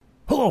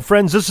Hello,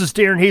 friends. This is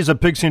Darren Hayes of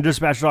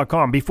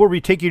PigskinDispatch.com. Before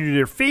we take you to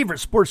your favorite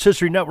Sports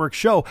History Network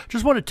show,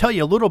 just want to tell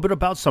you a little bit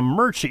about some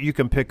merch that you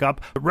can pick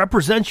up that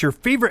represents your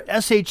favorite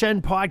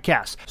SHN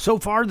podcast. So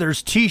far,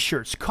 there's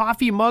t-shirts,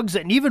 coffee mugs,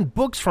 and even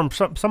books from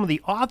some of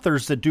the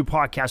authors that do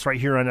podcasts right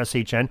here on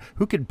SHN.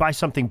 Who could buy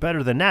something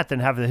better than that,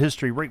 than have the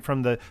history right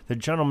from the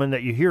gentleman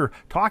that you hear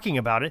talking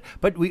about it?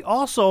 But we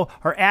also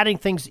are adding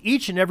things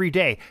each and every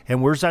day.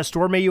 And where's that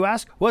store, may you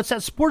ask? Well, it's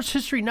at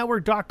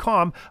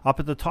SportsHistoryNetwork.com.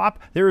 Up at the top,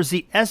 there is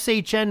the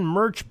SHN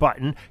merch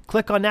button.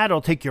 Click on that.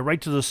 It'll take you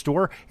right to the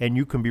store, and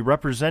you can be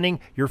representing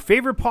your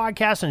favorite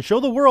podcast and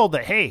show the world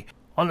that, hey,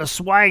 on the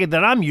swag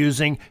that I'm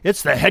using,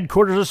 it's the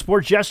headquarters of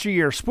sports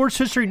yesteryear, Sports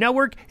History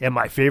Network, and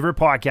my favorite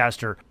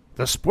podcaster,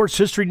 the Sports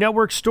History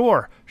Network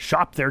store.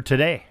 Shop there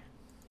today.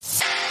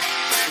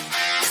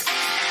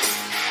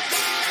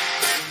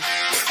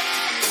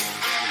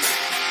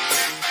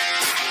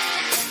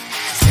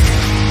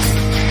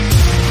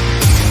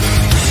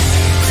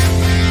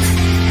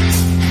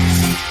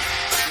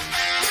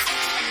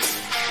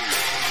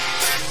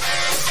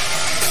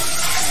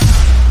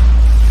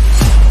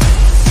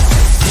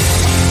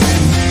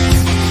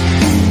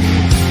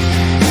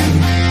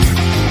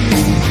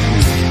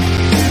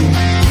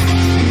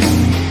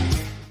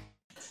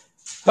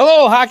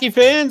 Hello, hockey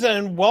fans,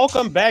 and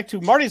welcome back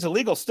to Marty's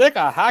Illegal Stick,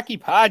 a hockey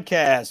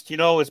podcast. You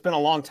know, it's been a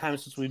long time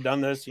since we've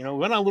done this. You know,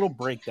 we went on a little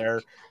break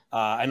there.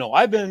 I know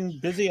I've been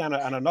busy on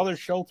another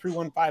show,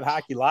 315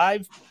 Hockey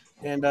Live,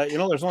 and, you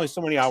know, there's only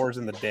so many hours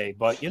in the day.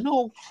 But, you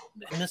know,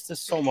 I missed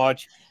this so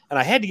much, and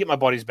I had to get my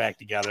buddies back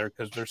together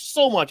because there's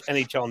so much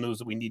NHL news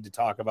that we need to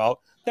talk about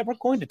that we're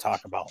going to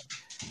talk about.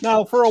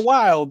 Now, for a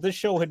while, this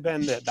show had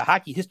been the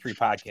Hockey History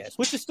Podcast,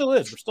 which it still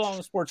is. We're still on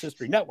the Sports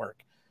History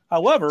Network.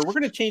 However, we're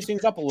going to change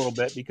things up a little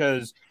bit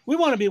because we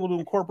want to be able to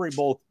incorporate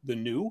both the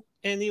new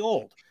and the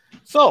old.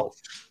 So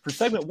for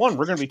segment one,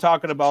 we're going to be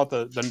talking about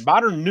the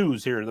modern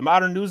news here, the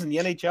modern news in the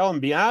NHL and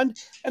beyond.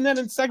 And then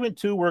in segment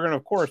two, we're going to,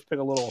 of course, pick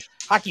a little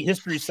hockey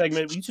history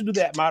segment. We used to do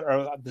that,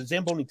 the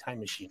Zamboni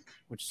Time Machine,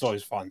 which is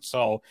always fun.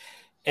 So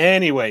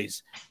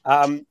anyways,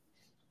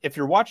 if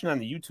you're watching on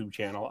the YouTube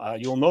channel,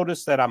 you'll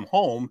notice that I'm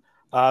home.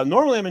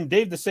 Normally I'm in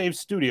Dave the Save's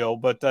studio,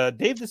 but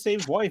Dave the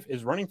Save's wife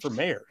is running for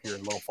mayor here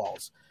in Little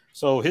Falls.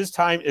 So his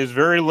time is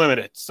very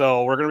limited.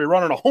 So we're going to be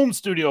running a home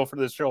studio for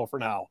this show for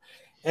now.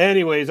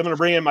 Anyways, I'm going to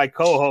bring in my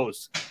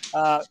co-host.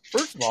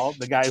 First of all,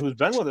 the guy who's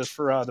been with us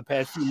for the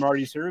past few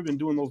Martys here. We've been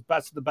doing those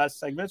best of the best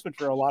segments, which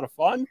are a lot of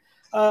fun.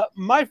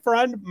 My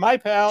friend, my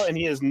pal, and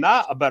he is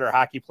not a better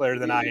hockey player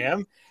than I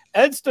am,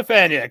 Ed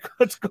Stefaniak.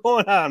 What's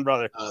going on,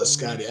 brother?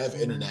 Scotty, I have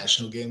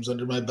international games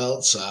under my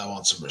belt, so I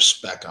want some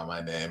respect on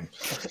my name.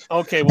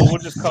 Okay, well, we'll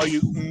just call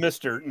you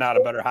Mr. Not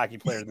a better hockey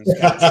player than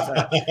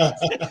Scotty.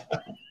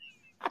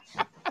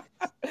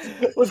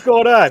 What's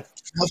going on?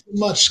 Nothing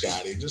much,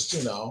 Scotty. Just,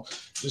 you know,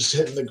 just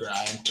hitting the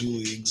grind. 2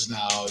 leagues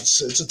now. It's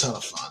a ton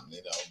of fun. You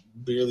know,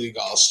 Beer League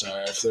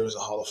All-Star. If there was a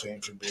Hall of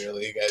Fame for Beer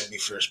League, I'd be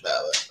first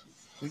ballot.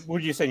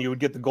 What are you saying? You would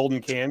get the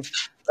golden can?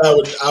 I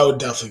would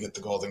definitely get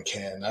the golden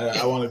can.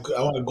 I want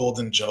a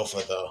golden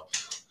Jofa though.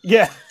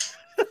 Yeah.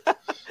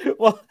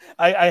 Well,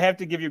 I have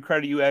to give you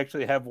credit. You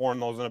actually have worn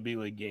those in a B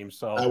League game.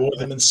 So I wore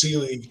them in C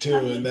League too,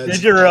 and that's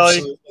did you really?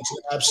 It's an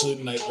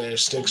absolute nightmare.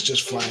 Sticks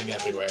just flying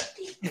everywhere.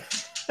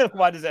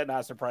 Why does that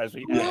not surprise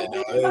me? Yeah,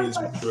 no, it is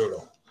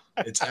brutal.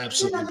 It's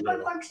absolutely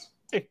brutal.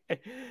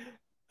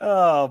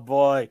 Oh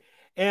boy!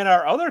 And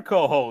our other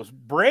co-host,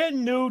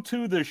 brand new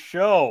to the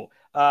show.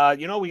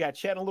 You know, we got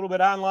chatting a little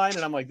bit online,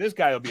 and I'm like, this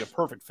guy will be a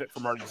perfect fit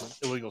for Marty's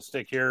Illegal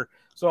Stick here.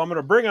 So I'm going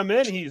to bring him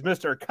in. He's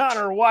Mr.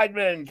 Connor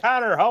Weidman.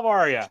 Connor, how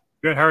are you?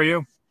 Good. How are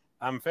you?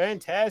 I'm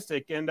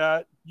fantastic. And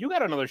you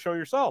got another show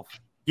yourself.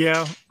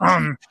 Yeah.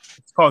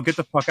 It's called Get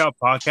the Puck Out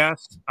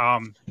Podcast.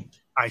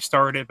 I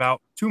started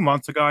about 2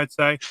 months ago, I'd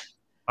say.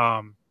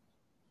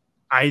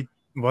 I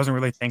wasn't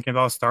really thinking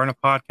about starting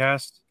a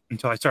podcast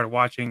until I started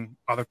watching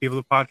other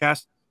people do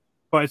podcasts.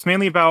 But it's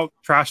mainly about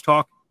trash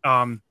talk,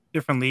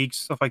 different leagues,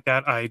 stuff like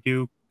that. I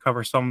do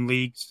cover some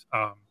leagues,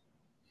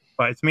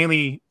 but it's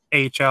mainly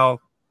AHL,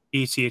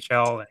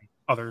 ECHL, and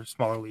other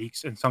smaller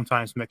leagues, and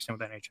sometimes mixed in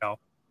with NHL.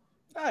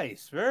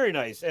 Nice, very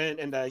nice.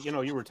 And you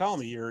know, you were telling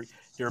me you're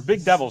a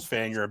big Devils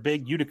fan, you're a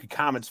big Utica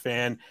Comets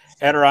fan,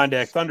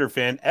 Adirondack Thunder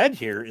fan. Ed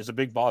here is a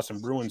big Boston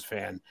Bruins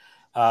fan.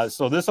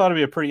 So this ought to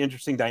be a pretty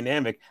interesting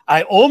dynamic.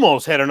 I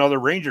almost had another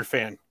Ranger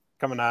fan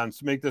coming on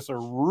to make this a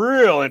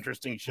real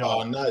interesting show.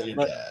 Oh, not your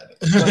dad.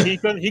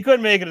 But he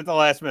couldn't make it at the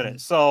last minute.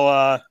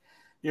 So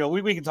you know,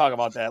 we can talk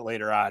about that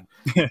later on.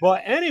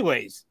 But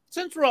anyways,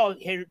 since we're all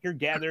here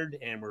gathered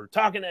and we're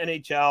talking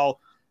NHL,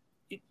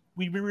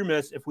 we'd be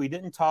remiss if we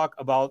didn't talk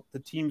about the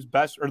team's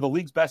best or the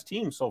league's best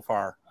team so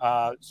far.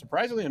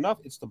 Surprisingly enough,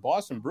 it's the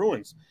Boston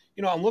Bruins.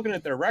 You know, I'm looking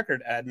at their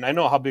record, Ed, and I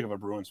know how big of a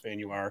Bruins fan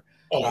you are.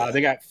 They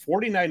got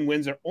 49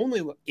 wins. They're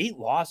only 8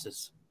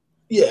 losses.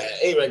 Yeah,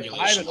 8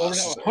 regulation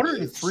losses.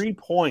 103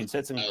 points.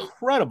 That's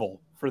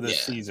incredible for this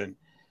season.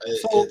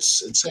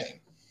 It's insane.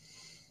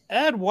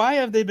 Ed, why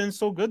have they been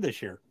so good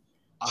this year?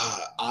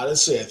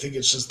 Honestly, I think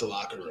it's just the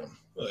locker room.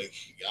 Like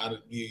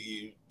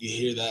you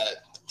hear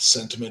that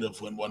sentiment of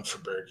win one for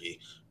Berkey,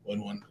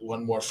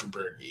 one more for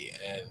Berkey,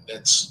 and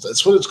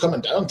that's what it's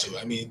coming down to.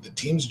 I mean, the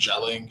team's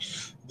gelling,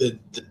 the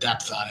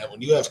depth on it.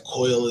 When you have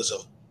Coyle as a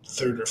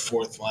third or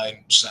fourth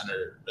line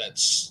center,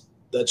 that's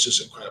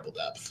just incredible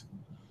depth.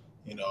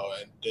 And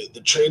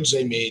the trades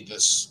they made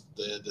this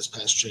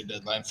past trade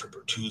deadline for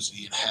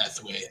Bertuzzi and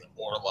Hathaway and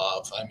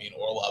Orlov. I mean,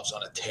 Orlov's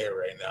on a tear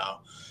right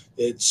now.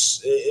 It's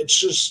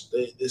just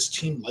this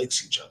team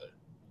likes each other,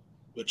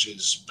 which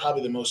is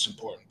probably the most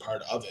important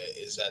part of it,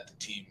 is that the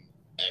team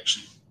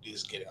actually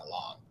is getting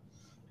along.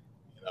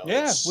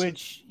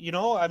 Which,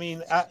 I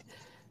mean,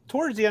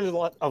 towards the end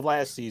of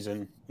last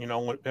season, I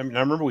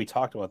remember we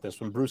talked about this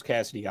when Bruce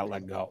Cassidy got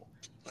let go.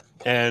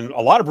 And a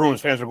lot of Bruins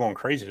fans are going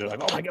crazy. They're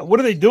like, oh, my God, what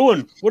are they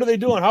doing? What are they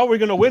doing? How are we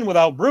going to win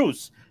without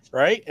Bruce?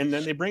 Right? And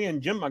then they bring in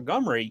Jim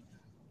Montgomery,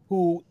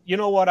 who, you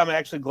know what, I'm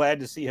actually glad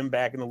to see him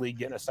back in the league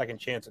getting a second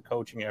chance at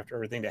coaching after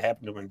everything that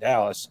happened to him in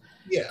Dallas.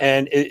 Yeah.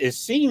 And it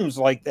seems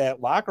like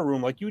that locker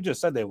room, like you just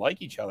said, they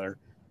like each other.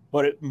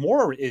 But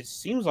it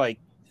seems like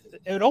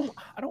I don't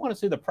want to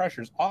say the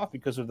pressure's off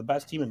because they're the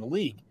best team in the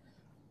league.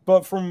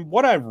 But from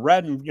what I've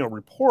read in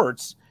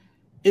reports,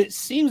 it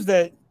seems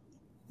that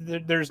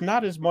there's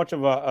not as much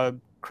of a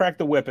crack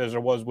the whip as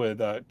there was with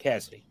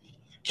Cassidy.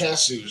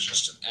 Cassidy was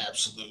just an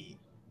absolute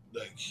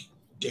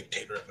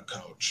dictator of a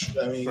coach.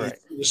 I mean, right.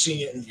 You're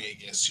seeing it in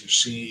Vegas.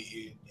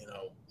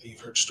 You've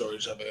heard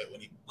stories of it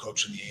when he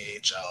coached in the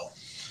AHL.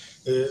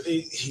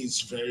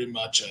 He's very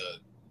much a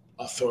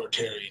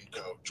authoritarian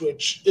coach,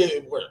 which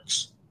it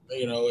works.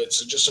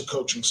 It's just a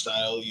coaching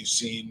style. You've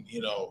seen,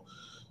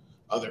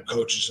 other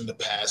coaches in the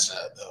past.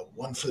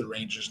 One for the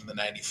Rangers in the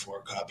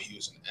 '94 Cup. He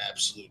was an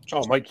absolute.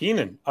 Mike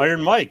Keenan,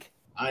 Iron Mike.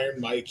 Iron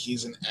Mike.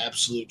 He's an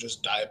absolute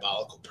just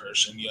diabolical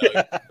person.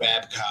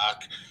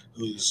 Babcock,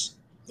 who's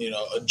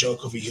a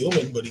joke of a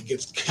human, but he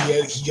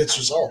gets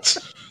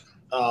results.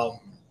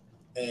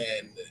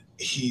 And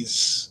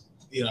he's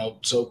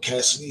so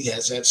Cassidy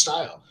has that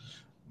style.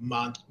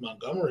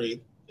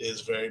 Montgomery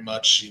is very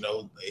much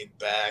laid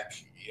back.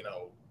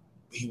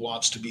 He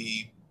wants to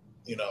be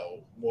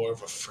more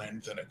of a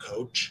friend than a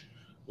coach,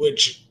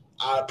 which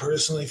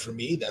personally for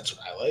me, that's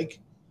what I like.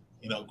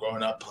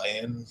 Growing up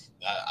playing,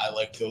 I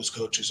liked those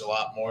coaches a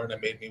lot more, and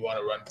it made me want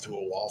to run through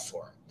a wall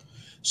for them.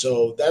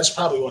 So that's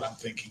probably what I'm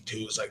thinking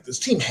too, is this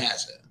team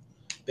has it.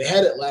 They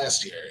had it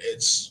last year.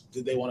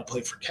 Did they want to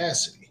play for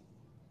Cassidy?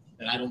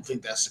 And I don't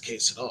think that's the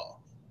case at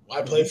all.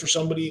 Why play for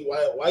somebody?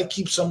 Why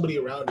keep somebody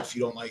around if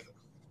you don't like them?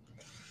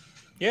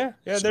 Yeah,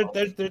 that's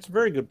a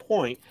very good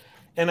point.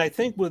 And I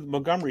think with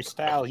Montgomery's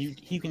style,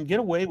 he can get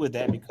away with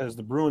that because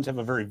the Bruins have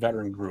a very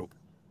veteran group.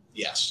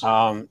 Yes.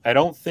 I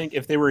don't think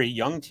if they were a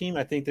young team,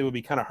 I think they would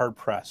be kind of hard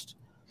pressed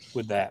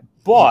with that.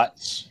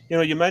 But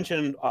you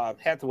mentioned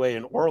Hathaway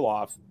and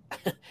Orlov.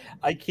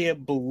 I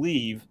can't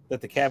believe that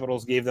the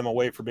Capitals gave them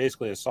away for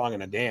basically a song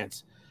and a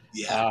dance.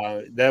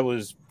 Yeah. That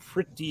was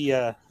pretty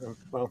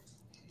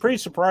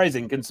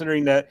surprising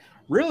considering that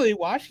really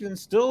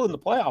Washington's still in the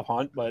playoff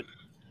hunt, but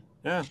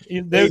yeah,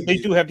 they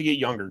do have to get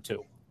younger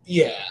too.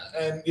 Yeah,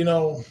 and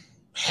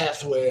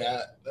Hathaway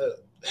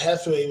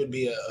would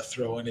be a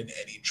throw-in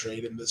any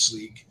trade in this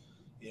league.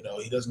 He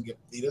doesn't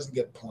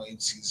get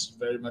points. He's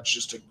very much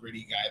just a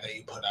gritty guy that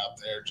you put out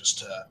there just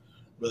to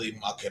really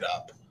muck it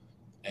up.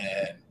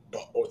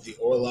 But the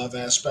Orlov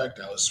aspect,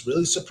 I was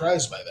really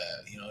surprised by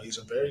that. He's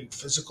a very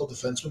physical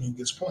defenseman who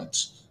gets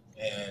points,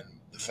 and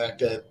the fact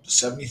that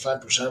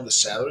 75% of the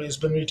salary has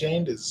been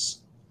retained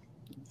is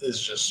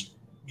just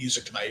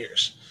music to my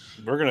ears.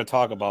 We're going to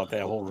talk about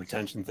that whole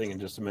retention thing in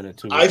just a minute,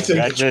 too. I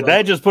think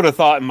that just put a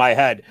thought in my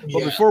head.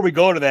 But before we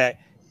go to that,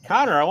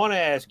 Connor, I want to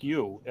ask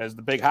you, as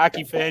the big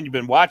hockey fan, you've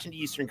been watching the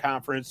Eastern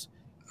Conference.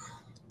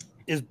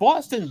 Is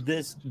Boston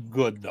this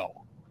good,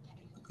 though?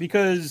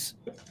 Because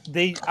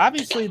they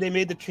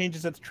made the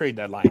changes at the trade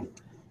deadline.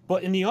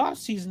 But in the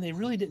offseason, they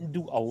really didn't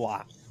do a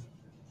lot.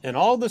 And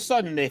all of a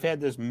sudden, they've had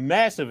this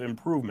massive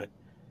improvement.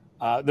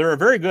 They're a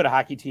very good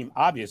hockey team,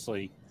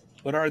 obviously.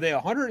 But are they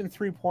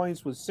 103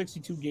 points with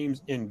 62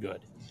 games in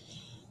good?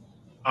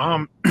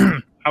 I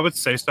would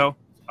say so.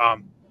 I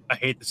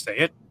hate to say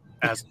it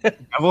as a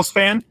Devils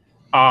fan.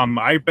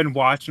 I've been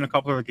watching a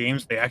couple of the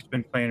games. They actually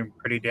been playing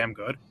pretty damn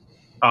good.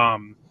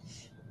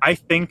 I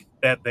think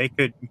that they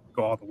could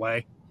go all the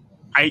way.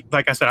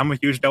 Like I said, I'm a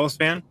huge Devils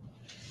fan.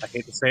 I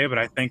hate to say it, but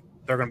I think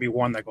they're going to be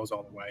one that goes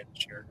all the way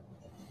this year.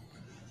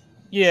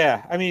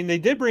 Yeah, I mean, they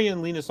did bring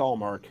in Linus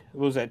Ullmark.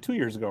 Was that 2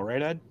 years ago,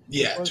 right, Ed?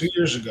 Yeah, 2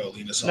 years ago,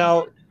 Linus Ullmark.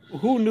 Now,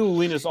 who knew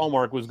Linus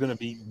Ullmark was going to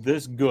be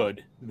this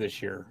good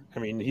this year? I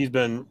mean, he's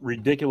been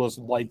ridiculous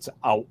lights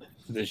out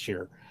this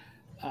year.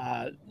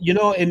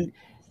 And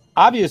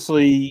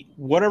obviously,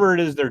 whatever it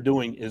is they're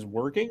doing is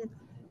working.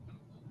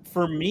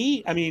 For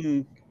me, I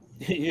mean,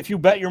 if you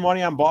bet your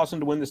money on Boston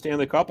to win the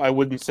Stanley Cup, I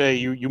wouldn't say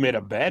you made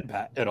a bad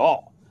bet at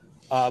all.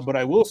 But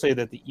I will say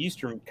that the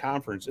Eastern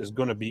Conference is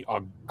going to be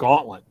a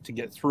gauntlet to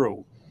get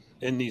through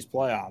in these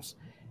playoffs.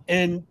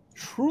 And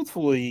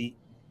truthfully,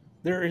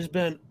 there has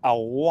been a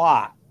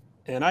lot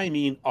and I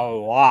mean a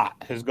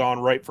lot, has gone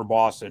right for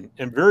Boston,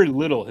 and very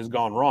little has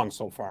gone wrong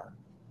so far.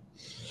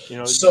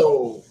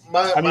 So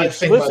my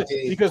thing about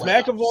the because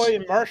playoffs, McAvoy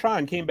and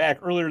Marchand came back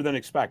earlier than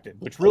expected,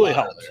 which really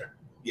helped. earlier.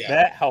 Yeah,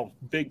 that helped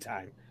big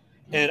time.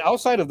 And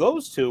outside of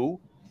those two,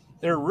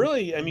 there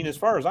really, I mean, as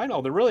far as I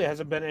know, there really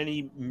hasn't been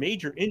any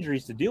major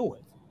injuries to deal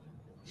with.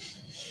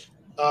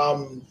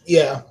 The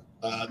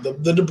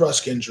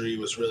DeBrusque injury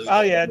was really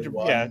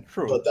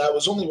true. But that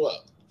was only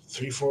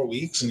 3-4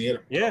 weeks, and he had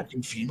a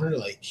broken femur.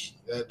 Like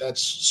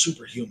that's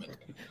superhuman.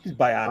 He's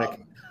bionic.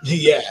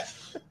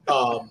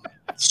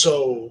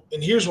 So,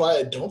 and here's why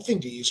I don't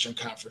think the Eastern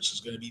Conference is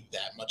going to be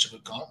that much of a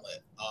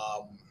gauntlet.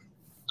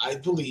 I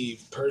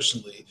believe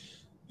personally,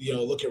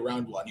 look at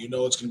round one. It's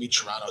going to be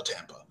Toronto,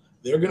 Tampa.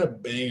 They're going to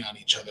bang on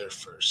each other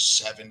for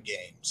 7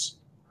 games.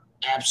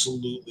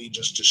 Absolutely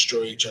just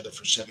destroy each other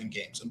for 7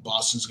 games. And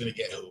Boston's going to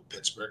get who?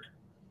 Pittsburgh?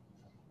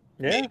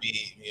 Yeah.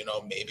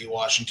 Maybe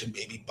Washington,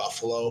 maybe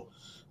Buffalo.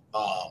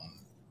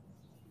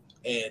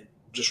 And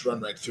just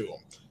run right through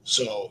them.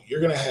 So you're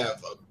going to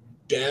have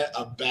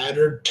a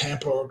battered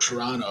Tampa or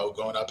Toronto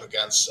going up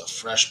against a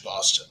fresh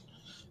Boston.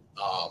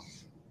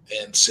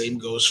 And same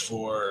goes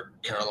for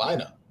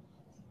Carolina.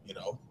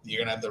 You're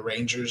going to have the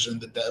Rangers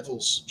and the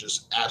Devils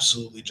just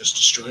absolutely just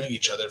destroying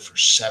each other for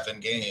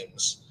 7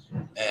 games.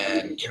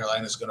 And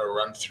Carolina's going to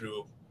run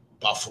through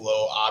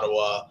Buffalo,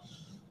 Ottawa,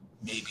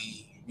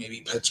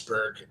 maybe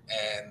Pittsburgh,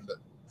 and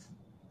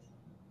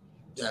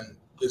then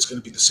it's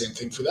going to be the same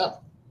thing for them.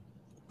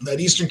 That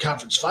Eastern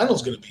Conference Final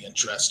is going to be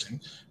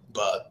interesting,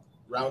 but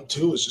round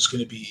 2 is just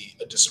going to be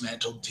a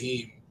dismantled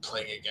team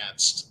playing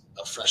against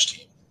a fresh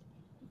team.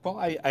 Well,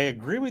 I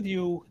agree with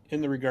you in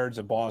the regards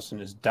that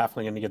Boston is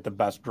definitely going to get the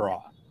best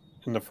draw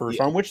in the first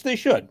round, which they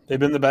should. They've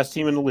been the best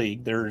team in the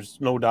league. There's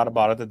no doubt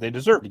about it that they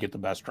deserve to get the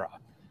best draw.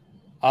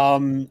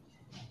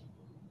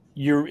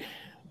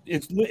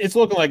 It's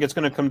looking like it's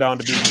going to come down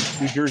to be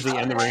New Jersey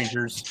and the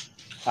Rangers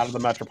out of the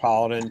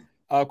Metropolitan.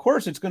 Of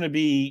course, it's going to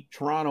be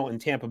Toronto and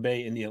Tampa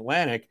Bay in the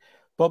Atlantic.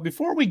 But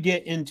before we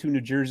get into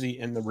New Jersey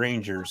and the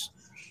Rangers,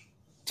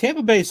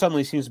 Tampa Bay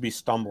suddenly seems to be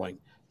stumbling.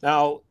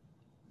 Now,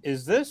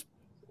 is this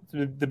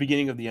the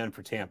beginning of the end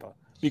for Tampa?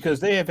 Because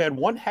they have had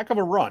one heck of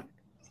a run.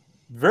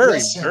 Very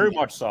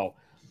much so.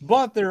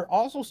 But they're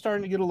also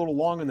starting to get a little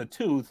long in the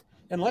tooth.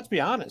 And let's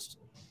be honest,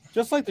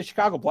 just like the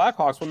Chicago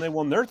Blackhawks when they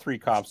won their 3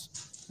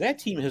 cups, that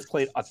team has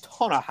played a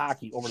ton of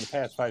hockey over the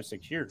past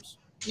 5-6 years.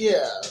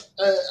 Yeah,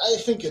 I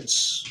think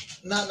it's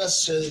not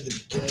necessarily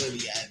the beginning of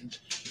the end.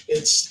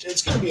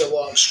 It's going to be a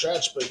long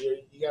stretch, but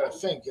you got to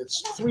think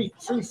it's three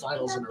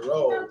finals in a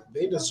row.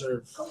 They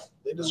deserve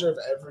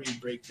every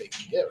break they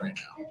can get right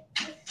now.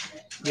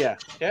 Yeah,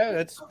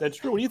 that's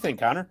true. What do you think,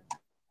 Connor?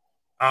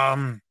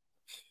 I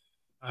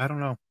don't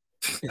know.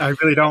 I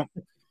really don't.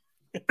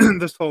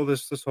 this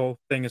whole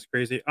thing is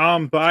crazy.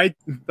 But I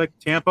like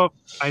Tampa.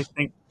 I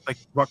think like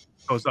what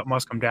goes up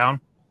must come down.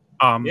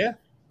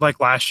 Like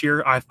last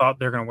year, I thought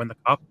they're going to win the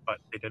cup, but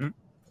they didn't.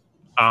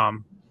 But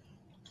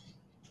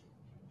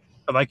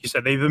like you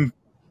said, they've been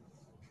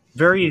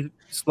very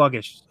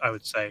sluggish, I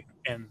would say.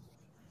 And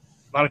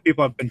a lot of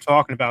people have been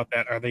talking about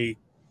that. Are they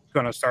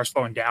going to start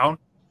slowing down?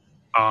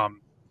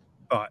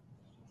 But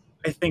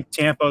I think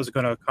Tampa is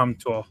going to come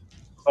to a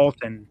halt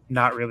and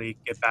not really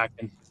get back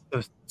in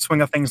the swing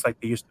of things like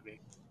they used to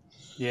be.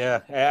 Yeah,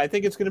 I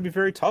think it's going to be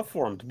very tough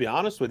for them, to be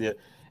honest with you.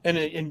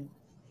 And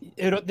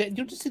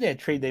you just see that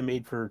trade they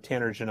made for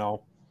Tanner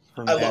Jeannot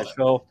from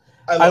Nashville.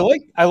 I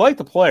like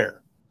the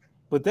player,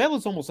 but that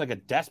was almost like a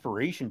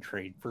desperation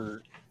trade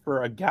for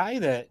a guy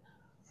that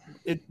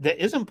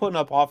isn't putting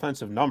up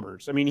offensive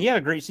numbers. I mean, he had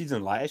a great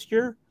season last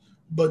year.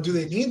 But do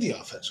they need the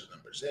offensive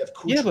numbers? They have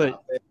Kucherov. Yeah,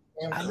 but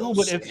I know.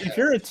 But if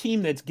you're a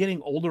team that's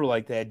getting older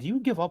like that, do you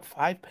give up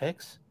 5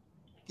 picks?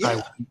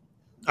 Yeah.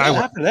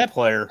 After that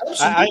player,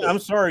 I'm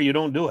sorry you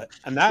don't do it.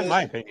 And not in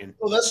my opinion.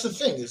 Well, that's the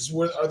thing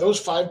are those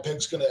 5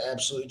 picks going to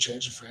absolutely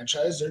change the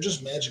franchise? They're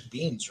just magic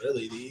beans,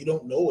 really. You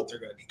don't know what they're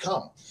going to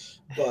become.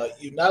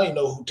 But you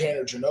know who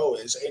Tanner Jeannot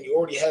is, and you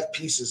already have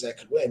pieces that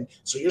could win.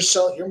 So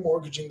you're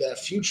mortgaging that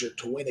future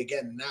to win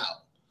again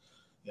now.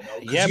 In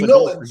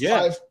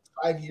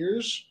 5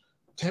 years,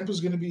 Tampa's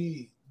going to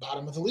be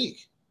bottom of the league.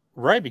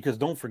 Right, because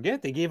don't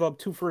forget they gave up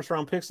 2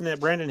 first-round picks in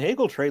that Brandon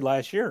Hagel trade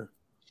last year.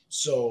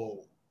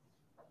 So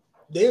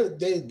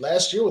they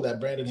last year with that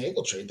Brandon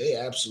Hagel trade, they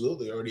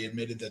absolutely already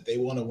admitted that they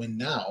want to win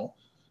now,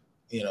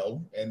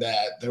 and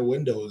that their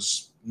window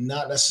is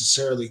not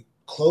necessarily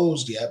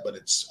closed yet, but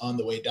it's on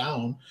the way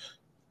down.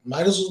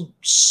 Might as well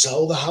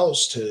sell the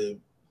house to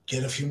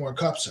get a few more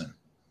cups in.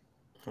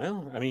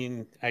 Well, I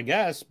mean, I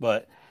guess,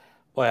 but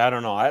boy, I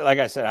don't know.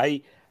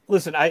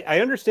 I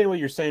understand what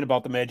you're saying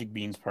about the magic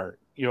beans part,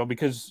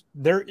 because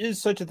there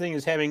is such a thing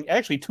as having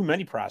actually too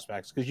many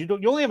prospects because you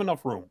only have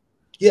enough room.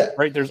 Yeah.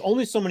 Right. There's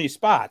only so many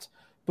spots,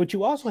 but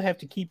you also have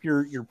to keep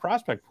your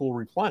prospect pool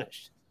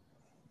replenished.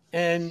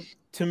 And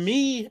to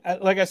me,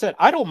 like I said,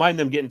 I don't mind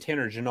them getting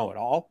Tanner Jeannot at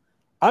all.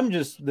 I'm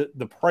just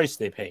the price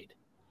they paid.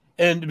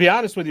 And to be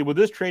honest with you, with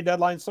this trade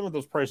deadline, some of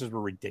those prices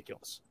were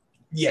ridiculous.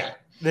 Yeah.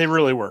 They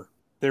really were.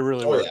 They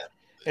really were. Yeah.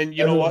 And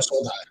you know what?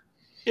 Sold high.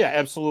 Yeah,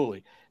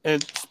 absolutely.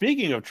 And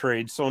speaking of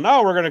trades, so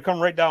now we're going to come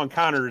right down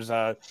Connor's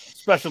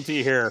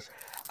specialty here.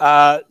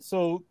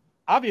 So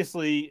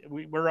obviously,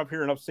 we're up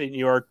here in upstate New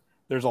York.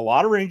 There's a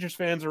lot of Rangers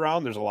fans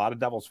around. There's a lot of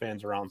Devils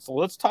fans around. So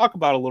let's talk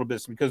about a little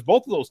bit because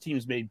both of those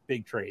teams made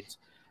big trades.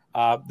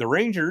 The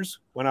Rangers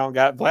went out and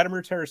got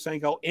Vladimir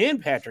Tarasenko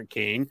and Patrick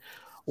Kane.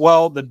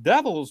 Well, the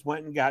Devils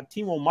went and got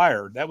Timo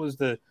Meier. That was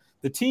the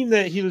team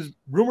that he was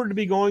rumored to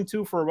be going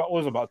to for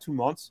about 2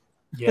 months.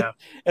 Yeah.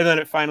 And then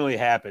it finally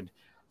happened.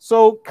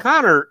 So,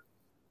 Connor,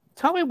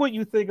 tell me what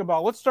you think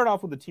about. Let's start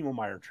off with the Timo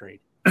Meier trade.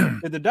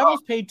 Did the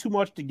Devils pay too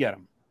much to get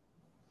him?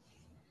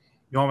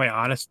 You want my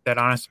honest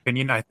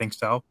opinion? I think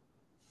so.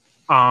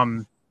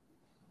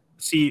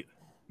 See,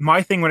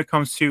 my thing when it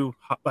comes to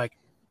like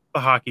the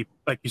hockey,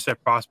 like you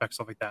said, prospects,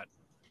 stuff like that.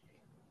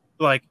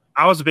 Like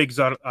I was a big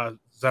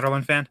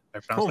Zetterlund fan.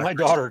 Oh, my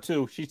daughter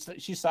too.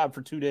 She sobbed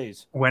for 2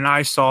 days. When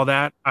I saw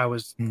that, I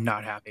was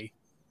not happy.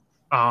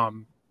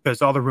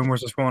 Because all the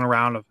rumors was rolling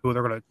around of who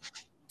they're going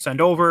to send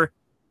over,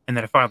 and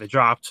then it finally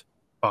dropped.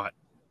 But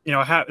you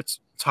know, it's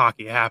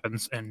hockey, it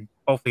happens, and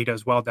hopefully he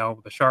does well down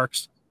with the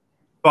Sharks.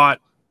 But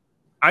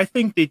I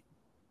think they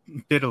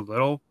did a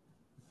little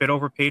bit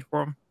overpaid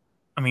for him.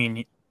 I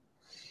mean,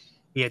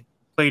 he had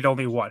played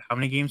only how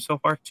many games so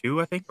far?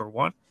 2, I think, or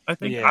 1. I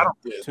think. Yeah,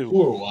 2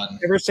 or 1.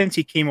 Ever since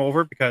he came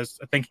over, because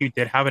I think he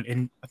did have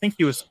I think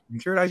he was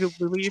injured, I do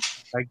believe,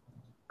 like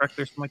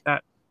correctly or something like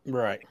that.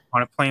 Right.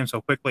 Want to play him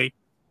so quickly.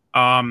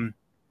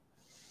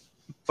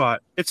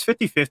 But it's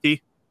 50-50,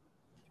 to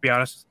be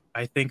honest.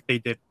 I think they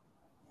did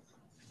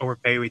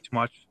overpay way too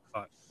much.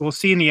 But we'll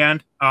see in the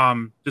end.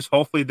 Just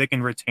hopefully they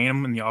can retain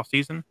him in the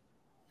offseason.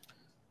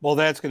 Well,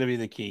 that's going to be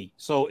the key.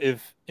 So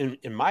if,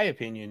 in my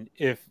opinion,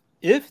 if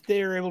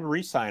they are able to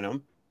re-sign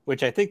him,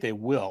 which I think they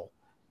will,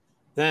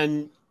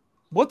 then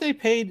what they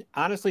paid,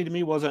 honestly, to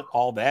me, wasn't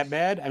all that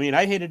bad. I mean,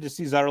 I hated to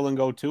see Zetterlund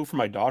go too for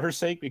my daughter's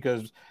sake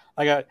because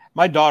I got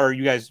my daughter,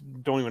 you guys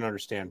don't even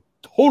understand,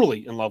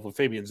 totally in love with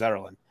Fabian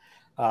Zetterlund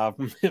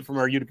from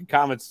our Utica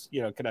Comets,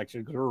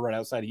 connection because we're right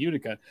outside of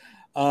Utica.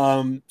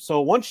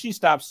 So once she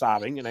stopped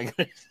sobbing,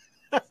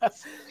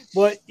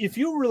 but if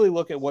you really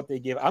look at what they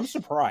give, I'm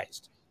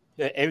surprised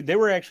that they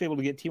were actually able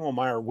to get Timo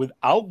Meier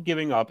without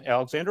giving up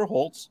Alexander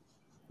Holtz,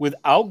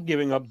 without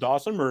giving up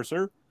Dawson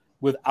Mercer,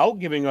 without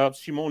giving up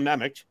Shimon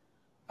Nemec.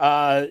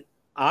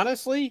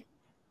 Honestly,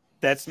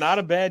 that's not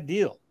a bad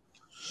deal.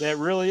 That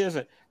really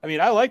isn't. I mean,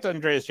 I liked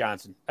Andreas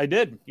Johnson. I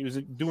did. He was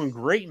doing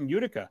great in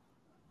Utica.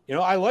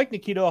 I like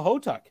Nikita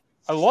Hotuk.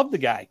 I love the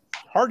guy.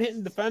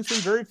 Hard-hitting defenseman,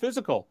 very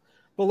physical.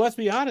 But let's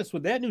be honest,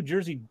 with that New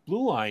Jersey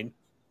blue line,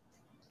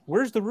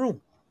 where's the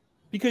room?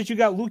 Because you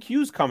got Luke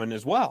Hughes coming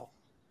as well.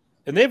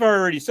 And they've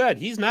already said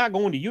he's not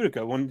going to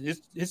Utica. When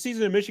his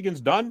season in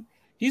Michigan's done,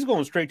 he's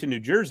going straight to New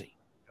Jersey.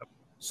 Yep.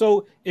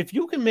 So if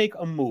you can make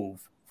a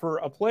move for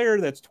a player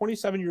that's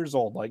 27 years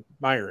old, like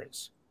Meier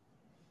is,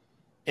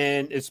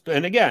 and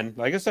again,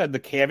 like I said, the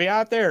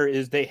caveat there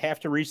is they have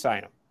to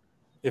re-sign him.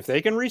 If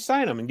they can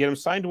re-sign him and get him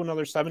signed to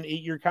another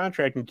 7-8 year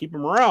contract and keep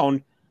him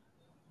around,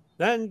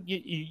 then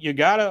you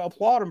got to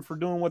applaud him for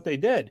doing what they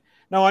did.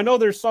 Now, I know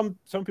there's some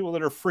people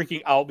that are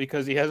freaking out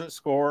because he hasn't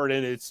scored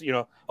and it's,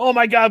 oh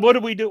my God, what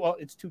did we do? Well,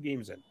 it's 2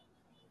 games in.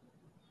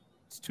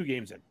 It's 2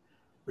 games in.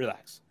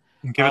 Relax.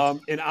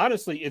 And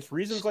honestly, it's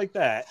reasons like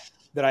that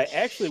I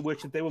actually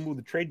wish that they would move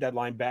the trade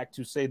deadline back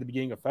to, say, the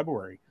beginning of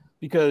February.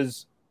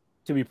 Because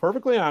to be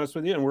perfectly honest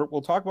with you, and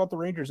we'll talk about the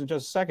Rangers in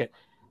just a second,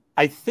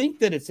 I think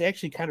that it's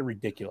actually kind of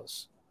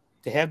ridiculous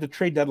to have the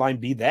trade deadline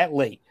be that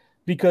late.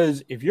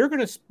 Because if you're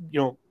going to,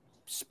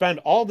 spend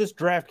all this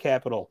draft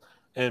capital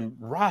and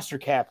roster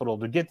capital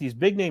to get these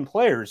big name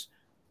players,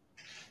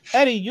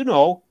 Eddie,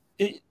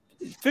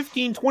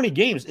 15, 20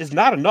 games is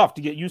not enough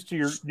to get used to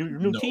your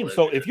new team.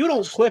 So if you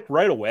don't click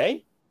right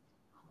away,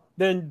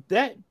 then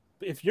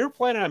if you're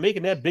planning on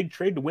making that big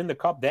trade to win the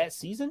cup that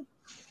season,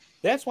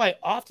 that's why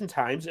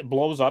oftentimes it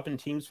blows up in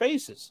teams'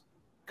 faces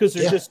because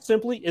there just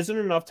simply isn't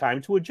enough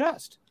time to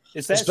adjust.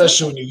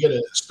 Especially when you get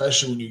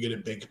a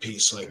big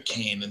piece like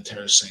Kane and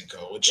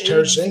Tarasenko, which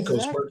Tarasenko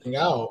is working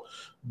out,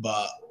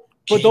 but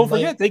don't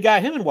forget they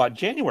got him in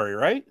January,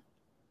 right?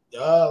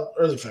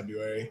 Early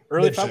February.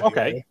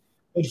 Okay.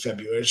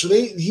 Mid-February. So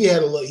he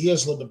has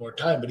a little bit more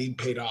time, but he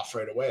paid off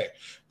right away.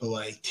 But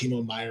like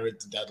Timo Meier at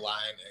the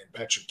deadline and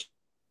Patrick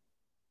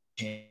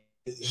Kane,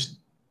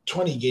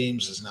 20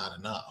 games is not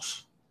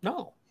enough.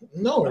 No.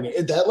 Nowhere near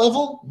at that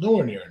level,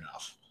 nowhere near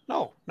enough.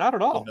 No, not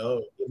at all.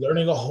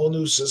 Learning a whole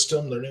new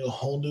system, learning a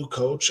whole new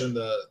coach on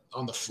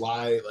the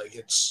fly, like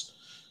it's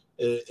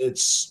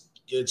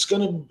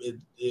gonna,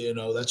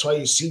 that's why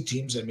you see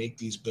teams that make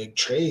these big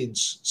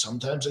trades.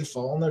 Sometimes they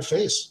fall on their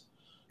face.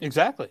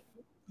 Exactly.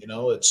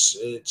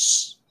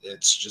 It's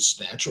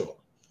just natural.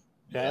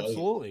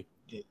 Absolutely.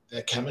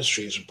 That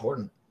chemistry is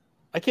important.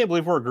 I can't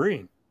believe we're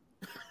agreeing.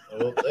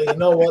 Well, you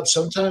know what?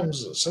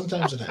 Sometimes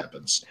it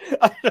happens.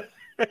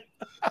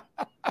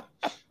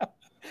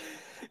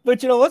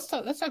 But let's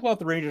talk about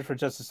the Rangers for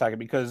just a second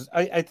because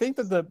I think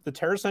that the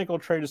Tarasenko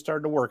trade is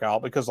starting to work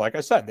out because, like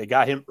I said, they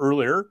got him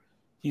earlier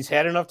He's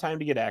had enough time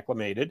to get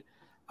acclimated.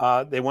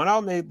 They went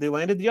out and they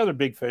landed the other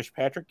big fish,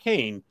 Patrick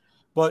Kane.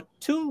 But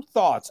 2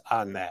 thoughts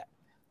on that.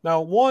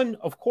 Now, one,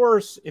 of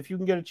course, if you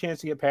can get a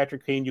chance to get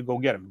Patrick Kane, you go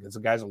get him because the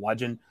guy's a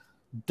legend.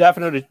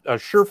 Definitely a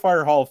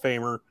surefire Hall of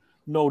Famer.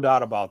 No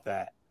doubt about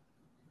that.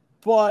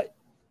 But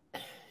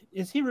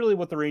is he really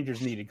what the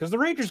Rangers needed? Because the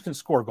Rangers can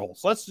score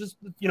goals. Let's just,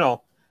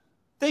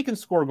 they can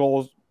score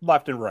goals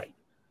left and right.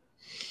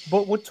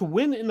 But to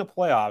win in the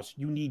playoffs,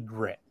 you need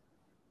grit.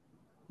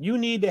 You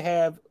need to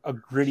have a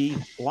gritty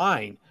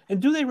line.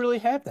 And do they really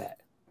have that?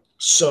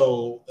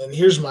 So, and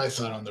here's my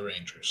thought on the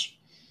Rangers.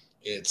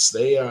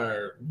 They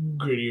are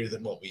grittier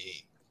than what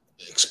we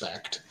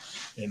expect.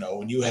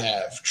 When you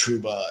have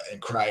Trouba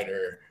and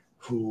Kreider,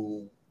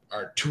 who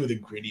are 2 of the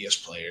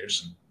grittiest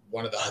players, and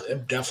one of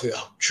the definitely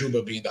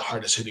Trouba being the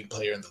hardest hitting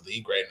player in the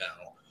league right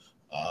now.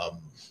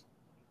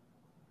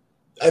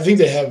 I think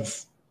they have,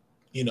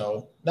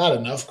 not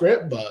enough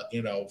grit, but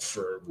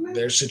for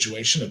their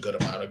situation, a good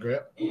amount of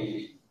grit.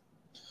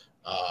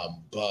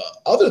 But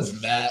other than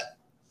that,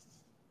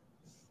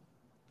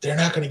 they're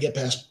not going to get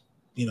past,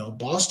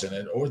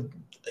 Boston, or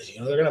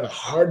they're going to have a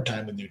hard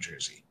time with New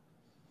Jersey.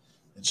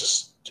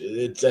 It's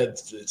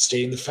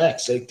stating the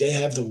facts. They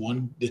have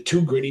the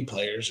 2 gritty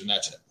players, and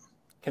that's it.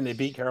 Can they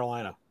beat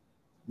Carolina?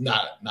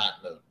 Not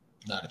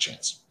a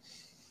chance.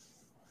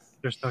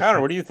 Connor,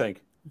 what do you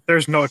think?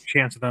 There's no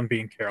chance of them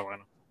being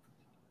Carolina.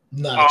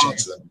 Not a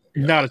chance of them.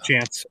 Not a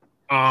chance.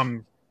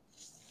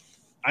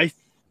 They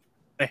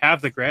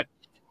have the grit,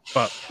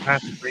 but I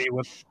have to agree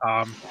with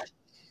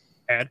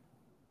Ed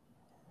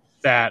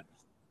that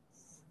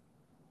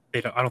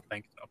they don't. I don't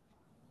think so.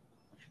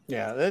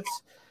 Yeah, that's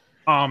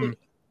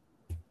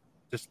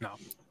just no.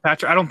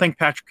 Patrick, I don't think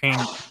Patrick Kane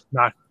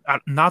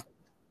not.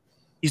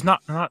 He's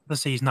not to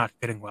say he's not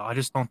fitting well. I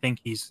just don't think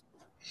he's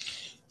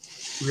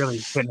really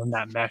fitting in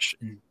that mesh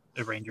in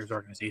the Rangers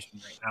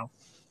organization right now.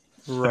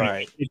 Right. I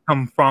mean, he's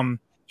come from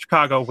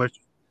Chicago,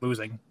 which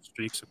losing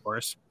streaks, of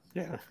course.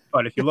 Yeah.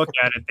 But if you look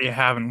at it, they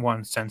haven't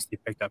won since they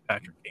picked up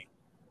Patrick Kane.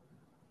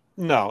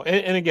 No,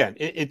 and again,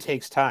 it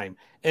takes time.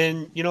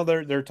 And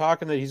they're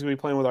talking that he's going to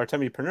be playing with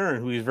Artemi Panarin,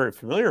 who he's very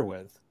familiar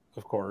with,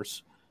 of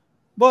course.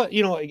 But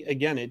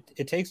again,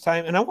 it takes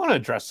time. And I want to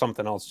address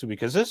something else too,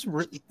 because this,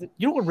 what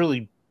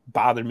really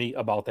bothered me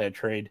about that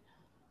trade?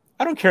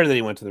 I don't care that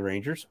he went to the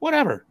Rangers.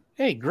 Whatever.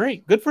 Hey,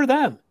 great, good for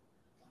them.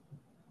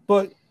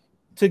 But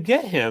to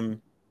get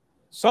him,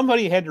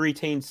 somebody had to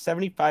retain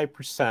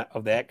 75%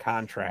 of that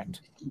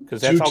contract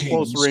because that's how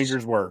close the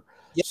Rangers were.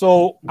 Yep.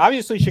 So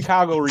obviously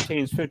Chicago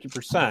retains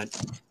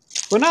 50%.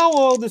 But now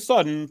all of a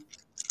sudden,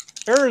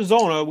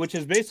 Arizona, which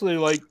is basically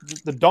like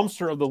the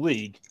dumpster of the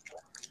league,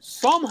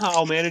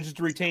 somehow manages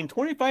to retain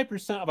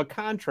 25% of a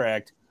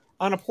contract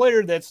on a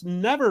player that's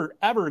never,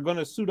 ever going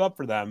to suit up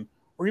for them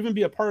or even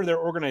be a part of their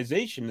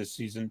organization this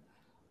season.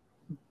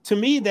 To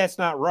me, that's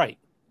not right.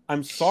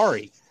 I'm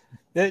sorry.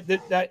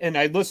 And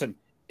I listen,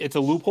 it's a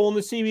loophole in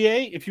the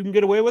CBA. If you can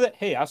get away with it,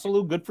 hey,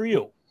 absolutely good for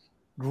you.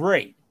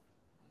 Great.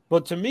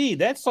 But to me,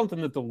 that's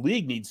something that the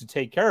league needs to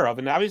take care of.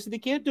 And obviously they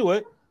can't do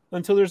it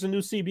until there's a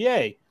new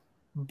CBA.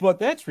 But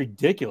that's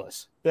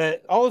ridiculous.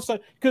 That all of a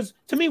sudden, because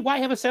to me, why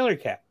have a salary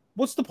cap?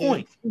 What's the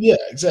point? Yeah,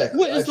 exactly.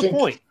 What is the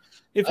point?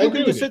 If you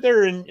can just sit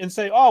there and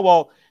say, oh,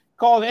 well,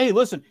 call, hey,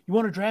 listen, you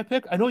want a draft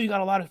pick? I know you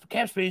got a lot of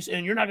cap space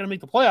and you're not going to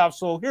make the playoffs.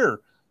 So here,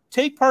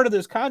 take part of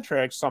this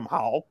contract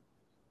somehow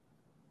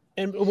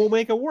and we'll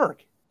make it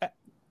work.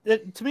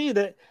 To me,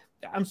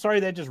 I'm sorry,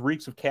 that just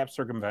reeks of cap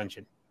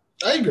circumvention.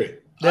 I agree.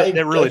 That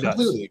really does.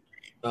 Completely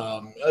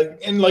agree.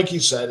 And like you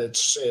said,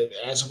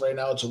 as of right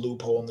now, it's a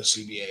loophole in the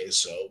CBA,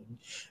 so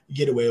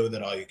get away with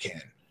it all you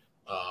can.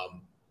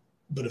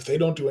 But if they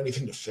don't do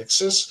anything to fix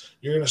this,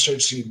 you're going to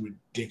start seeing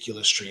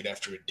ridiculous trade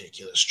after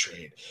ridiculous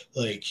trade.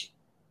 Like,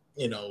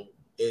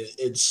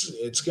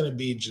 it's going to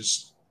be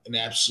just an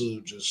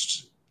absolute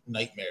just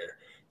nightmare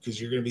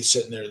because you're going to be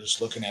sitting there just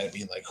looking at it,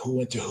 being like, who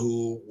went to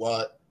who,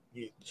 what.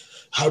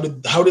 How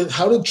did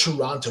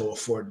Toronto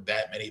afford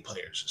that many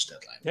players this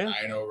deadline? Yeah.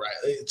 I know, right?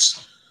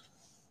 It's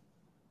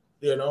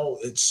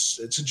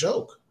it's a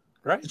joke,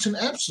 right? It's an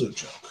absolute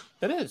joke.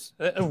 It is.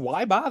 And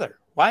why bother?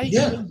 Why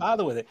even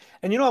bother with it?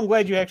 And I'm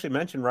glad you actually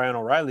mentioned Ryan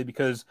O'Reilly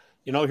because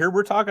here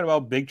we're talking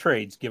about big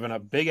trades, giving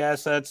up big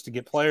assets to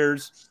get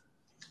players,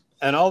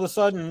 and all of a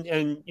sudden,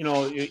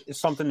 it's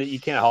something that you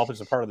can't help as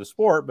a part of the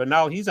sport. But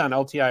now he's on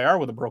LTIR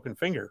with a broken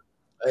finger.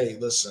 Hey,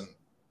 listen.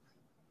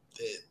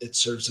 It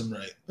serves him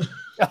right.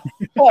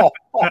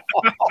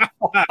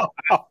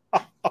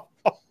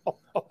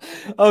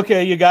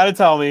 Okay, you got to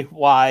tell me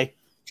why.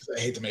 I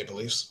hate the Maple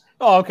Leafs.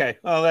 Oh, okay.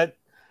 Oh,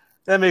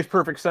 that makes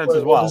perfect sense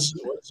as well.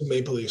 What does a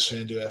Maple Leafs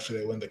fan do after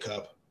they win the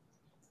cup?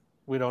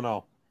 We don't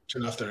know.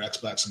 Turn off their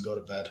Xbox and go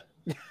to bed.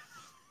 I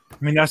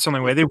mean, that's the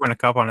only way they win a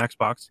cup on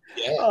Xbox.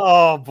 Yeah.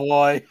 Oh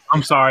boy.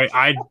 I'm sorry.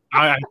 I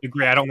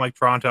agree. I don't like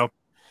Toronto.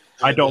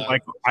 I don't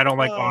like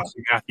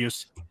Austin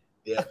Matthews.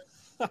 Yeah.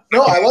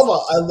 No, I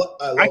love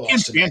I can't Austin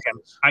stand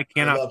him. I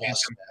cannot love stand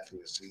Austin him.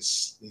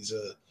 Matthews.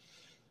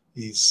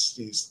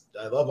 He's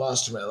I love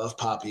Austin. I love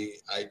Poppy.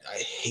 I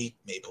hate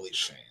Maple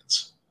Leafs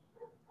fans.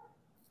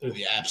 They're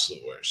the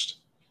absolute worst.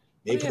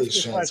 Let me Maple ask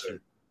Leafs you a fans question.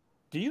 are.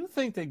 Do you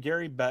think that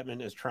Gary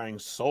Bettman is trying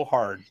so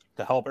hard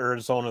to help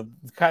Arizona,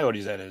 the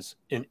Coyotes, that is,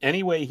 in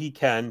any way he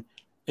can,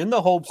 in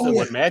the hopes that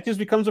when Matthews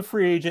becomes a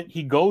free agent,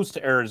 he goes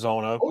to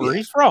Arizona, where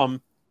he's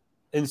from,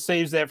 and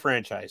saves that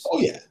franchise? Oh,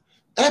 yeah.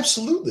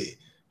 Absolutely.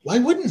 Why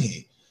wouldn't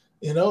he?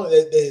 You know,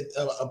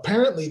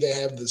 apparently they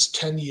have this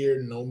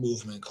 10-year no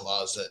movement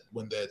clause that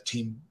when the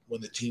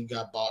team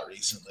got bought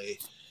recently,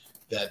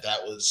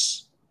 that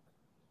was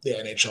the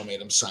NHL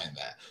made them sign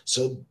that.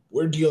 So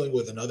we're dealing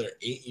with another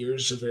 8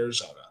 years of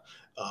Arizona.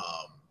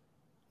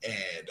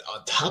 And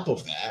on top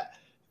of that,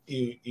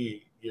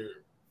 the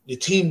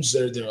teams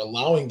they're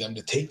allowing them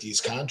to take these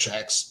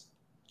contracts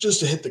just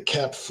to hit the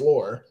cap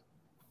floor,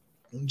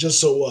 just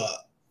so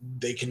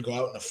they can go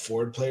out and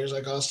afford players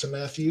like Austin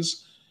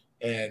Matthews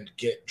and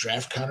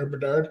draft Connor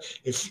Bedard.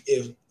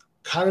 If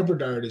Connor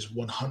Bedard is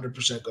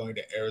 100% going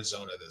to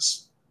Arizona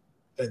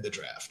in the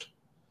draft,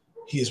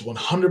 he is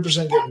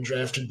 100% getting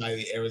drafted by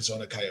the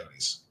Arizona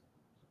Coyotes.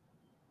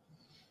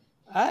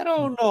 I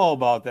don't know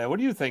about that. What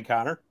do you think,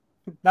 Connor?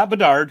 Not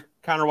Bedard,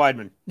 Connor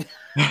Weidman.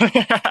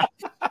 I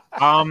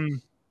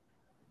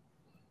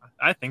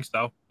think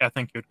so. I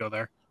think he would go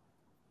there.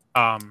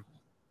 I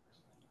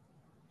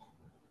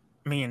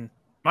mean,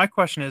 my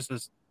question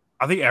is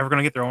are they ever going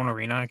to get their own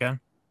arena again?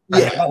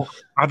 Yeah.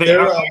 Are they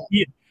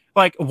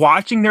like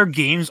watching their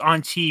games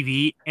on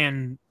TV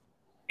in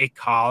a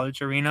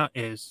college arena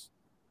is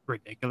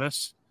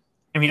ridiculous.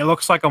 I mean, it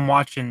looks like I'm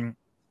watching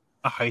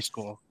a high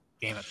school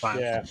game at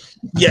times.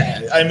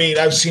 Yeah. I mean,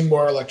 I've seen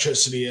more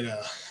electricity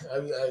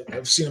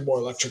I've seen a more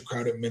electric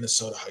crowd at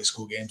Minnesota high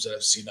school games that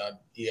I've seen on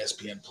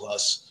ESPN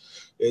Plus.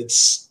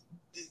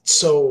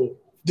 So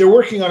they're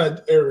working on an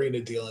arena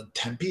deal in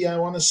Tempe, I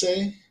want to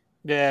say.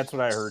 Yeah, that's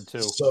what I heard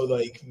too. So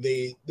like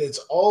it's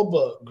all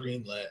but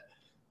greenlit.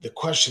 The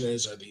question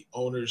is, are the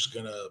owners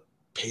gonna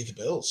pay the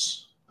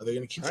bills? Are they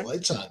gonna keep the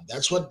lights on?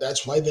 That's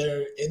why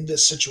they're in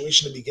this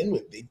situation to begin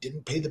with. They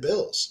didn't pay the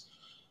bills.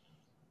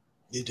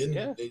 They didn't.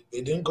 Yeah.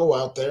 They didn't go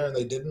out there and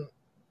they didn't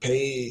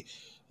pay.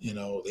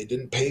 They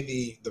didn't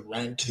pay the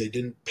rent. They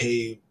didn't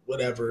pay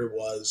whatever it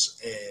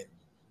was, and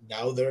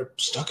now they're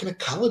stuck in a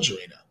college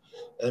arena.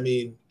 I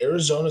mean,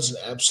 Arizona's an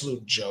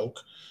absolute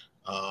joke.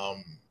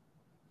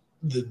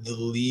 The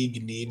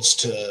league needs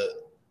to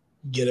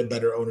get a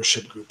better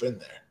ownership group in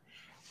there.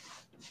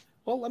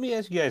 Well, let me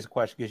ask you guys a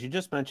question, because you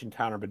just mentioned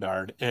Connor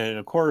Bedard, and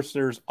of course,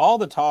 there's all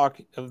the talk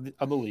of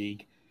the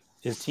league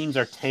is teams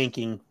are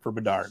tanking for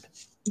Bedard.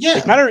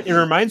 Yeah, it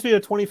reminds me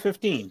of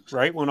 2015,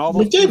 right, when all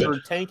those teams were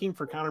tanking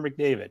for Connor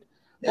McDavid.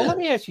 Yeah. Well, let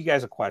me ask you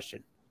guys a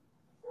question.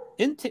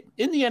 In the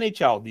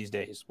NHL these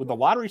days, with the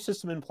lottery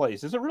system in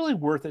place, is it really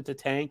worth it to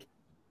tank?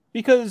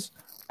 Because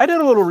I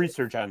did a little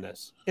research on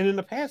this, and in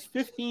the past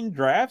 15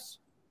 drafts,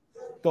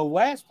 the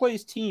last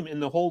place team in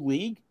the whole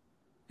league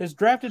has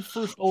drafted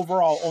first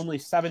overall only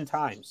 7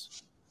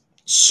 times.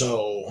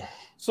 So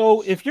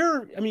if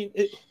you're,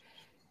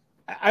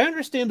 I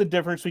understand the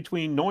difference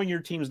between knowing your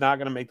team's not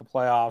going to make the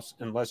playoffs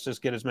and let's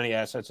just get as many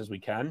assets as we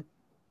can.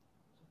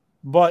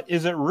 But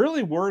is it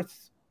really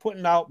worth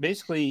putting out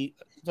basically,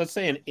 let's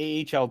say, an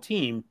AHL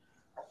team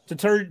to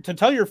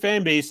tell your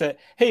fan base that,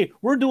 hey,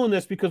 we're doing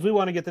this because we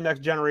want to get the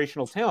next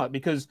generational talent?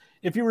 Because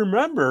if you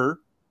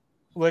remember,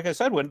 like I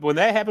said, when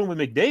that happened with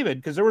McDavid,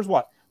 because there was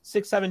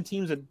 6-7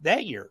 teams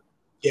that year.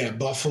 Yeah,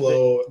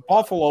 Buffalo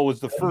was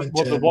the first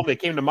the one that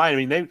came to mind.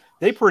 I mean,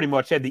 they pretty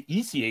much had the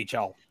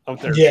ECHL out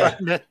there. Yeah.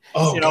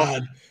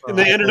 God. And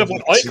they ended up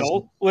with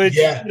Eichel, which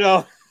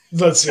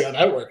let's see how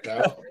that worked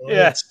out.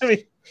 Yeah, I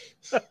think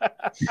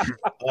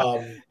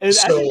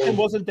it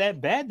wasn't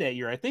that bad that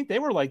year. I think they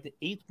were like the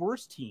 8th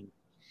worst team,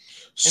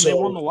 and they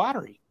won the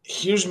lottery.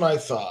 Here's my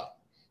thought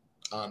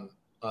on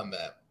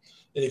that.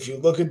 And if you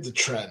look at the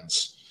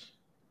trends,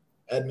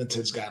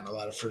 Edmonton's gotten a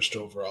lot of first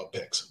overall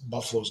picks.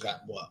 Buffalo's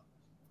gotten what?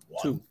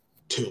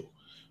 2.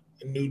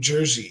 In New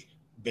Jersey,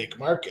 big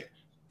market,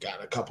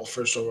 got a couple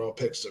first overall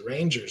picks. The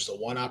Rangers, the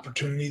one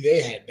opportunity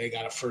they had, they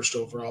got a first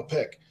overall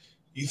pick.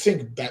 You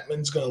think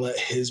Bettman's going to let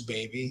his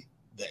baby,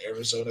 the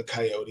Arizona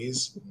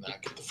Coyotes,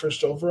 not get the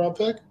first overall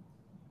pick?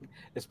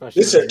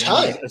 Especially it's their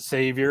time. A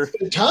savior. It's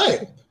their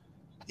time.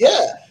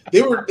 Yeah,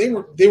 they were a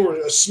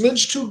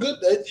smidge too good.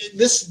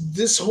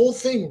 This whole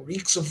thing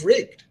reeks of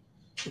rigged.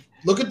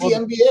 Look at the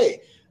NBA.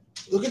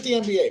 Look at the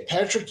NBA.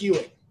 Patrick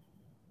Ewing.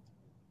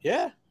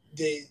 Yeah.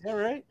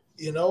 Right.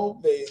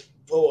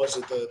 What was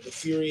it? The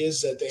theory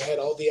is that they had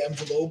all the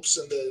envelopes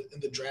in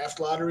the draft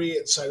lottery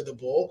inside of the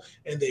bowl,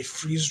 and they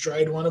freeze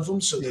dried one of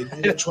them so they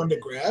knew which one to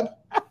grab.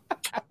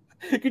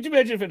 Could you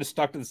imagine if it had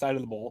stuck to the side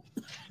of the bowl?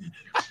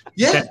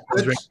 Yeah,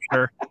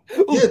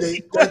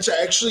 that's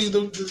actually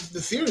the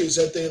theory is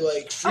that they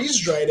freeze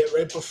dried it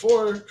right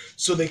before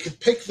so they could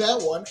pick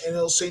that one, and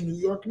it'll say New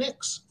York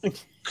Knicks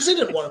because they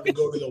didn't want him to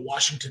go to the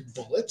Washington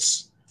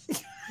Bullets.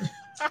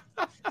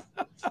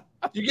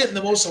 You're getting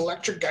the most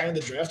electric guy in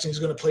the draft, and he's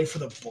going to play for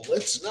the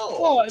Bullets? No.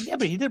 Well, yeah,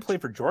 but he did play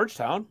for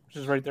Georgetown, which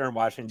is right there in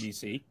Washington,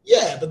 D.C.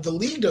 Yeah, but the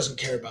league doesn't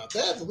care about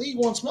that. The league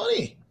wants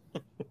money.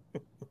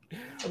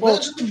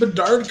 Imagine the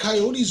Bedard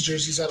Coyotes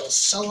jerseys that'll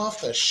sell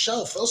off the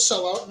shelf. They'll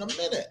sell out in a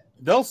minute.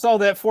 They'll sell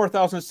that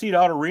 4,000 seat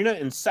out arena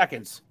in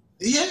seconds.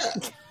 Yeah.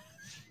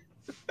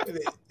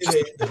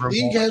 The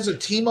league has a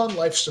team on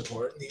life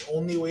support, and the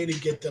only way to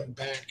get them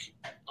back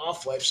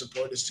off life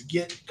support is to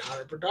get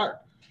Connor Bedard.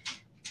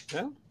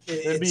 Yeah,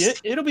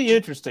 it'll be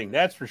interesting.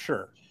 That's for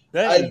sure.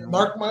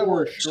 Mark my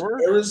words. Sure.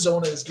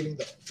 Arizona is getting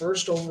the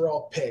first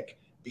overall pick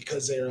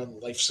because they're on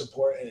life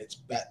support, and it's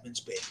Batman's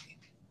baby.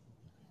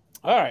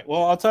 All right.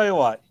 Well, I'll tell you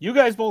what. You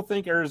guys both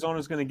think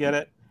Arizona's going to get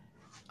it.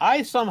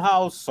 I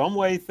somehow, some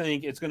way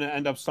think it's going to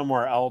end up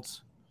somewhere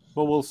else,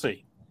 but we'll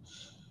see.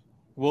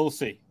 We'll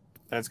see.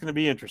 That's going to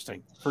be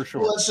interesting for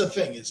sure. Well, that's the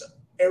thing is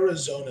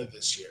Arizona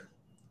this year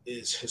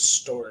is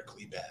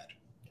historically bad.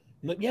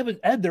 Yeah, but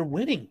Ed, they're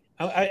winning.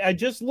 I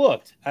just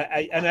looked,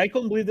 and I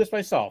couldn't believe this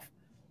myself.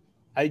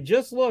 I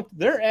just looked.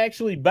 They're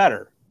actually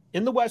better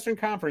in the Western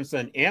Conference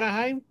than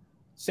Anaheim,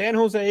 San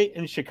Jose,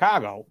 and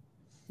Chicago,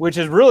 which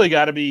has really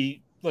got to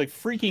be like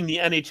freaking the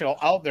NHL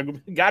out. They're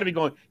got to be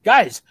going,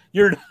 guys,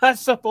 you're not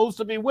supposed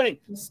to be winning.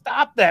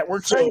 Stop that.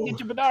 We're trying to get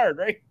you Bedard,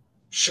 right?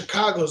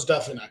 Chicago's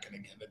definitely not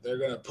going to get it. They're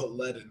going to put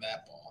lead in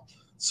that ball.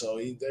 So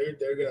they're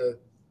going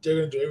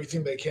to do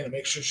everything they can to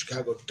make sure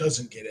Chicago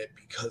doesn't get it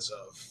because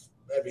of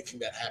everything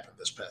that happened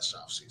this past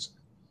offseason.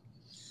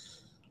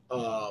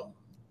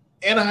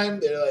 Anaheim,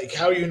 they're like,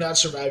 how are you not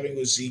surviving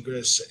with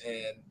Zegras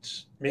and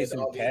Mason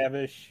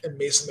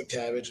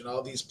McTavish and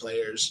all these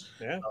players?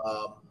 Yeah.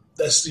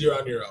 You're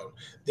on your own.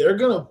 They're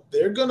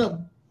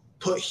gonna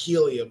put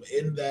helium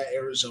in that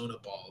Arizona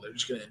ball. They're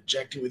just gonna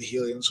inject it with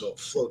helium so it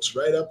floats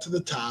right up to the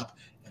top,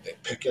 and they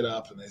pick it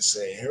up and they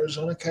say,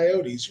 Arizona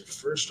Coyotes, your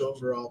first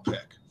overall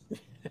pick.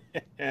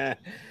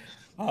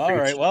 All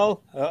right.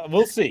 Well,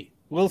 we'll see.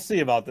 We'll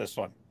see about this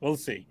one. We'll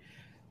see.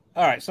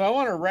 All right, so I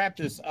want to wrap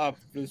this up,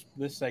 this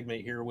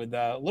segment here, with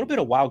a little bit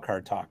of wild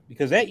card talk,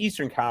 because that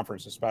Eastern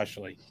Conference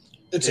especially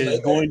is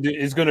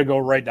going to go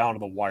right down to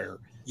the wire.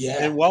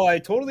 Yeah. And while I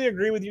totally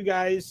agree with you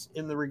guys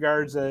in the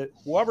regards that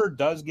whoever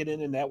does get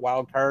in that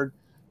wild card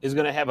is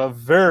going to have a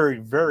very,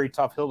 very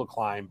tough hill to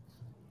climb,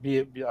 be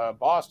it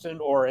Boston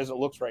or, as it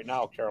looks right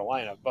now,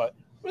 Carolina. But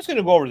I'm just going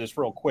to go over this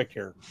real quick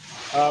here.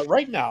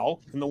 Right now,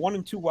 in the 1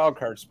 and 2 wild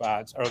card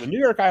spots are the New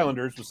York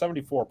Islanders with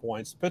 74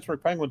 points, the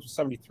Pittsburgh Penguins with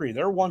 73.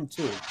 They're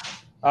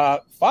 1-2.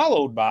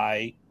 Followed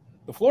by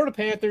the Florida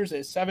Panthers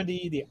at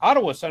 70, the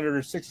Ottawa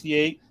Senators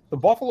 68, the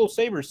Buffalo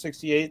Sabres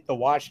 68, the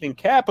Washington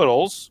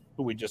Capitals,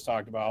 who we just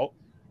talked about,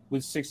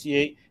 with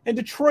 68,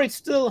 and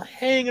still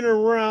hanging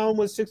around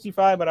with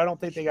 65, but I don't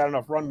think they got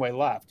enough runway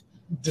left.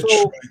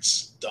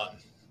 Detroit's done.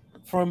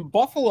 From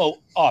Buffalo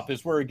up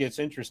is where it gets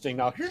interesting.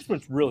 Now, here's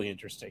what's really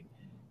interesting,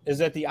 is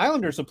that the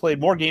Islanders have played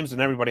more games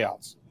than everybody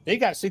else. They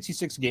got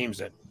 66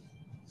 games in.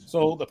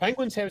 So the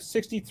Penguins have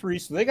 63,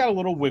 so they got a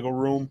little wiggle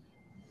room.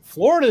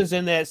 Florida's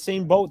in that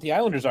same boat the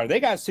Islanders are. They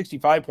got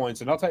 65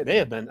 points, and I'll tell you, they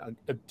have been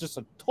just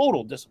a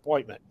total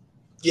disappointment.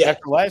 Yeah.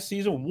 After last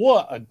season,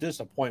 what a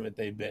disappointment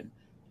they've been.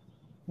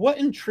 What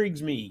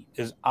intrigues me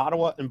is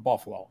Ottawa and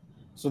Buffalo.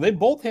 So they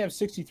both have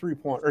 63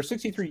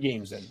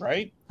 games in,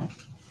 right?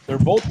 They're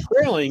both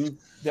trailing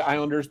the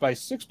Islanders by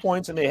 6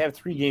 points, and they have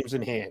 3 games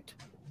in hand.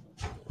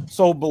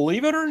 So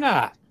believe it or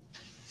not,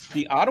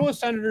 the Ottawa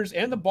Senators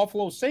and the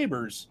Buffalo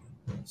Sabres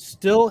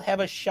still have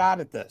a shot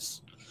at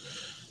this.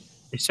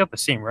 They still have the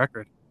same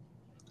record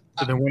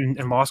for the win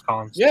and loss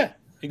columns. Yeah,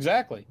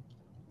 exactly.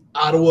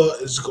 Ottawa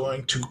is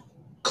going to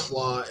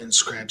claw and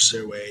scratch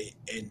their way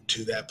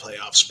into that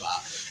playoff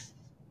spot.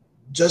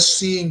 Just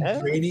seeing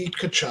Brady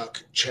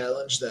Tkachuk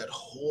challenge that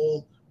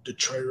whole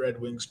Detroit Red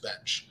Wings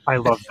bench. I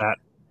love that.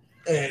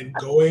 And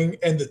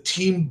the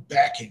team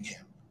backing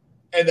him.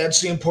 And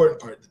that's the important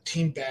part, the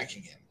team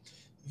backing him.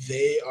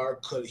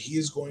 He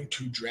is going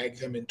to drag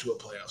them into a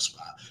playoff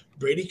spot.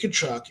 Brady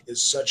Tkachuk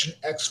is such an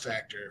X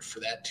factor for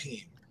that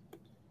team.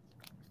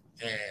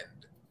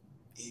 And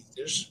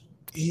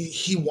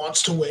he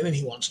wants to win, and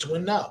he wants to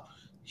win now.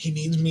 He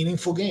needs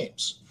meaningful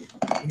games.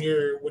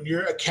 When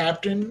you're a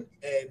captain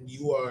and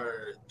you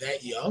are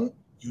that young,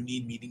 you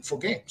need meaningful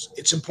games.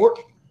 It's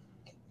important.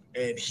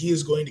 And he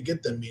is going to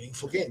get them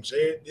meaningful games.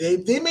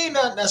 They may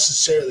not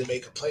necessarily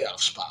make a playoff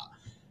spot,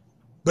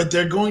 but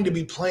they're going to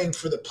be playing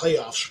for the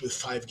playoffs with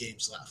 5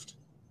 games left.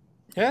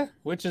 Yeah,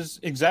 which is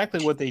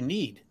exactly what they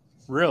need,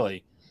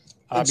 really.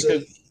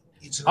 Because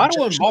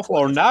Ottawa and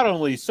Buffalo are not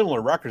only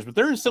similar records, but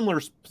they're in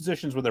similar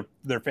positions with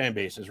their fan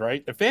bases,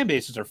 right? Their fan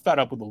bases are fed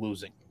up with the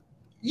losing.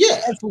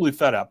 Yeah. Absolutely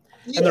fed up.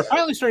 Yeah. And they're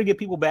finally starting to get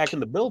people back in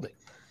the building.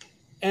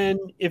 And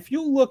if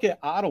you look at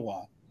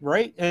Ottawa,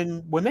 right,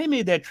 and when they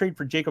made that trade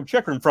for Jacob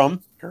Chychrun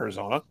from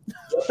Arizona,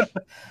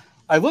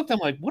 I looked, I'm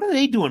like, what are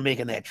they doing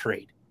making that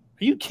trade?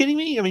 Are you kidding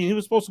me? I mean, he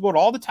was supposed to go to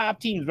all the top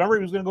teams. Remember,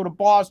 he was going to go to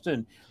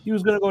Boston. He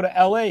was going to go to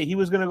L.A. He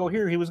was going to go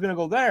here. He was going to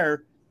go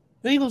there.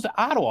 Then he goes to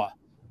Ottawa.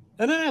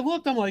 And then I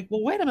looked, I'm like,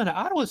 well, wait a minute.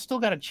 Ottawa's still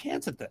got a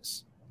chance at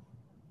this.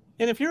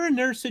 And if you're in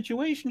their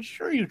situation,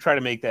 sure, you try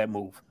to make that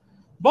move.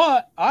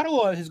 But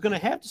Ottawa is going to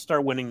have to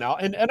start winning now.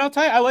 And I'll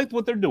tell you, I like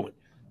what they're doing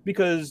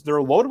because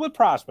they're loaded with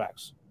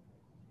prospects.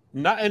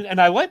 And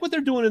I like what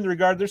they're doing in the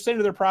regard. They're saying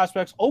to their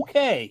prospects,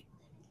 okay,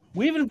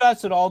 we've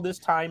invested all this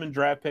time and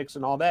draft picks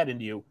and all that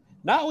into you.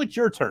 Now it's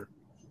your turn.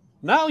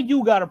 Now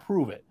you got to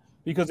prove it,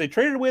 because they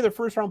traded away their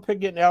first round pick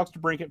getting Alex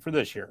DeBrincat for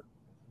this year.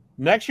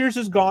 Next year's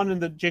is gone in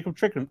the Jacob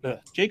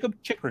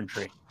Chikrin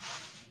trade.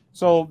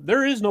 So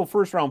there is no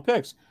first round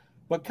picks.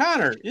 But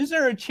Connor, is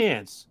there a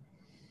chance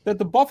that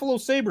the Buffalo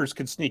Sabres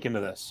could sneak into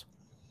this?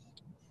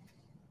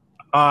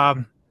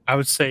 I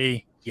would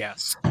say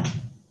yes.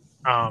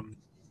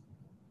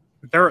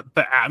 The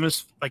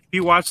atmosphere, like if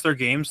you watch their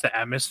games, the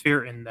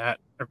atmosphere in that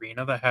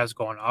arena that has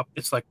gone up,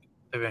 it's like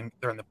they're in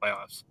the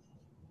playoffs.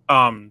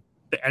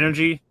 The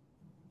energy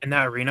in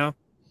that arena,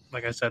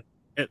 like I said,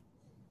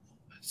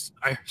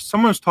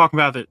 someone was talking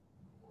about it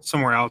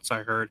somewhere else,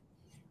 I heard,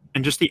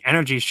 and just the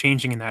energy is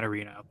changing in that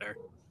arena out there.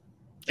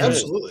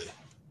 Absolutely.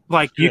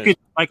 Like you could,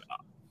 like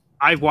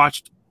I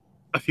watched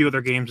a few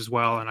other games as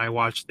well, and I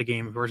watched the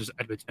game versus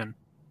Edmonton.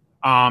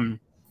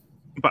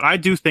 But I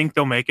do think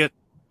they'll make it.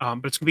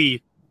 But it's gonna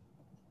be,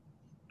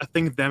 I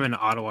think them and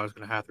Ottawa is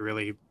gonna have to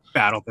really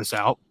battle this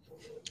out.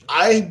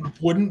 I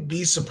wouldn't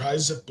be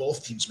surprised if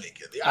both teams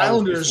make it. The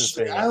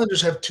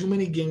Islanders have too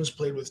many games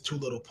played with too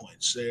little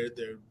points.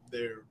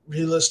 They're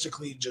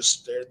realistically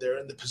just they're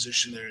in the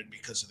position they're in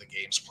because of the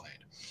games played.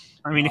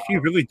 I mean, if you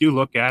really do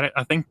look at it,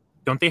 I think,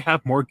 don't they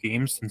have more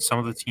games than some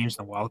of the teams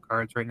in the wild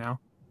cards right now?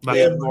 They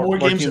have more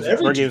games than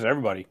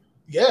everybody.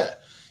 Yeah,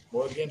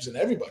 more games than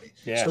everybody.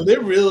 Yeah. So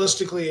they're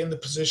realistically in the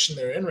position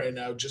they're in right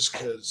now just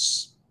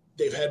because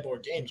they've had more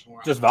games,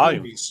 more just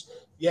volume.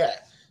 Yeah,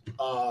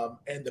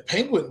 and the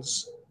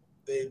Penguins,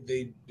 they're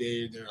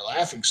a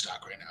laughing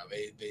stock right now.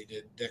 They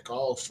did Dick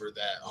All for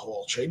that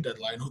whole trade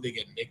deadline. Who they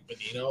get? Nick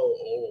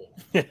Bonino.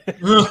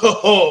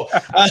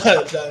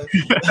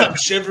 I'm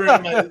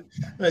shivering.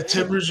 My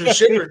timbers are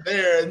shivered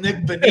there.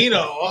 Nick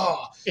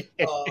Bonino.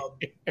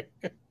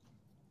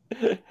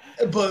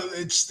 But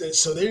it's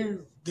so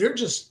they're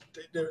just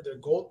their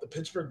goal. The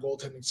Pittsburgh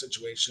goaltending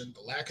situation,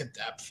 the lack of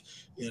depth.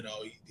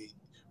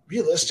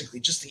 Realistically,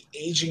 just the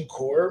aging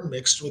core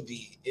mixed with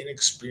the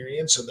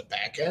inexperience on the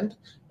back end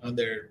on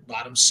their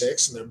bottom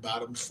six and their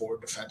bottom four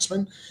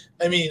defensemen.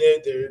 I mean,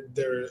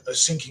 they're a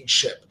sinking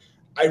ship.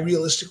 I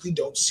realistically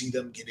don't see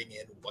them getting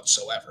in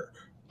whatsoever,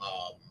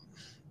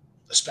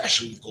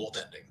 especially with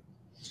goaltending.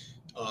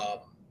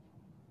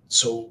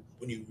 So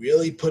when you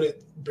really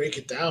break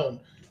it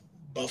down,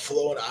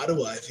 Buffalo and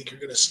Ottawa, I think you're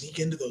going to sneak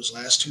into those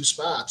last two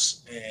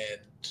spots.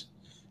 And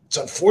it's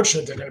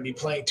unfortunate they're going to be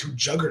playing two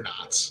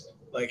juggernauts,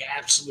 like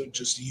absolute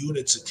just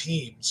units of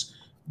teams,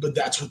 but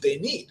that's what they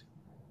need.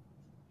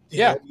 You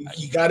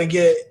got to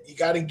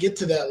get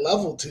to that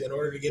level in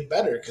order to get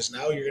better, because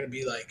now you're going to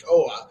be like,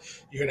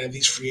 you're going to have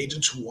these free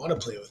agents who want to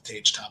play with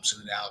Tage Thompson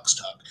and Alex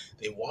Tuch.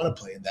 They want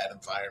to play in that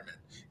environment.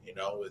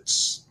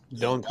 It's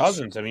Dylan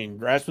Cousins. I mean,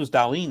 Rasmus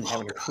Dahlin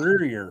having a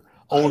career year.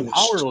 Owen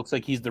Power looks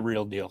like he's the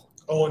real deal.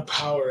 Owen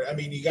Power. I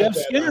mean, you got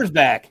that. Skinner's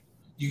back.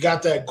 You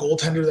got that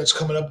goaltender that's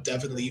coming up,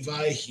 Devin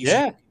Levi. He's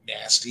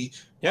nasty.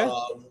 Yeah.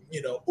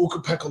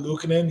 Ukko-Pekka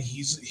Luukkonen,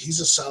 he's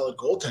a solid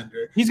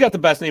goaltender. He's got the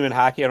best name in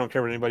hockey. I don't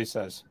care what anybody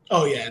says.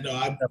 Oh yeah,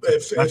 no.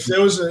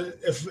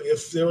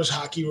 If there was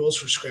hockey rules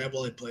for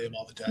Scrabble, I'd play him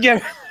all the time.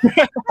 Yeah.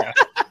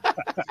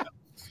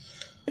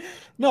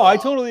 No, I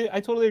totally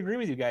agree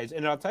with you guys.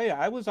 And I'll tell you,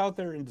 I was out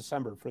there in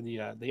December for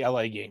the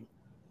LA game.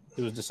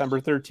 It was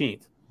December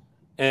 13th.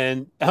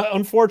 And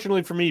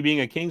unfortunately for me,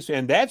 being a Kings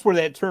fan, that's where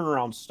that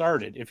turnaround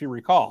started, if you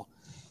recall.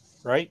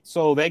 Right?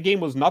 So that game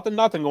was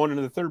 0-0 going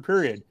into the third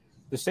period.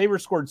 The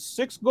Sabres scored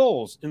 6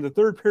 goals in the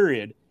third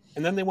period,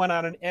 and then they went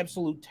on an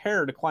absolute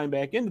tear to climb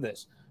back into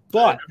this.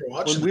 But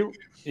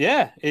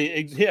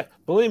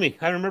believe me,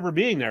 I remember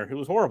being there. It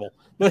was horrible.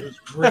 It was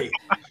great.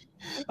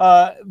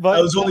 But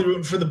I was only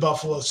rooting for the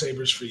Buffalo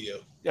Sabres for you.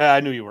 Yeah, I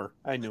knew you were.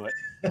 I knew it.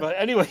 But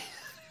anyway,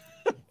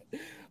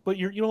 but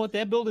you know what?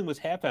 That building was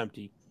half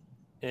empty.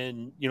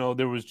 And,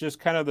 there was just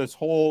kind of this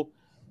whole,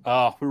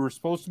 we were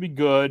supposed to be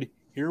good.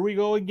 Here we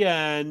go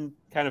again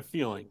kind of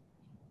feeling.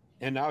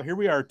 And now here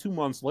we are 2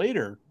 months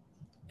later.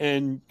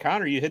 And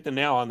Connor, you hit the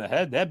nail on the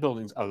head. That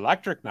building's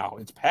electric now.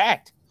 It's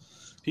packed.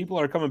 People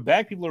are coming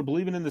back. People are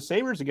believing in the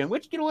Sabres again,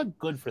 which,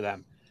 good for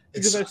them.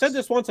 Because I've said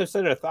this once, I've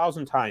said it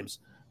 1,000 times.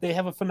 They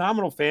have a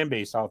phenomenal fan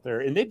base out there,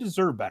 and they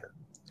deserve better.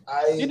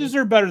 They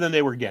deserve better than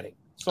they were getting.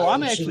 So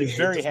I'm actually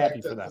very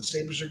happy for them. The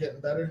Sabres are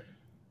getting better.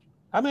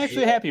 I'm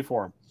actually happy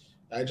for them.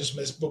 I just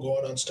miss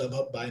going on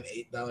StubHub, buying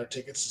 $8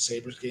 tickets to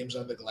Sabres games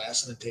on the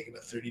glass, and then taking a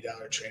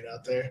 $30 train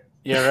out there.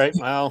 Yeah, right.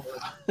 Well,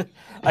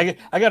 I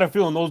got a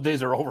feeling those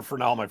days are over for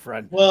now, my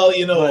friend. Well,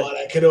 what?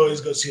 I could always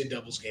go see a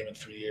Devils game in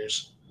 3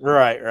 years.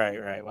 Right.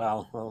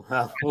 Well,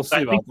 we'll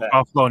see about that.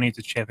 Buffalo needs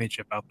a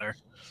championship out there.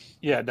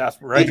 Yeah,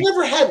 that's right. They've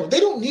never had one.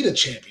 They don't need a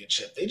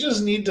championship. They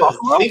just need to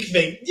think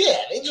they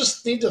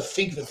just need to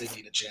think that they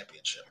need a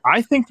championship.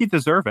 I think they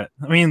deserve it.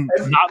 I mean,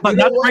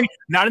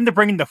 not into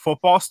bringing the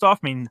football stuff.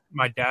 I mean,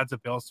 my dad's a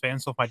Bills fan,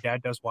 so if my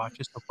dad does watch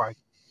this, he'll probably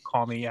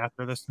call me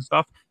after this and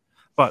stuff.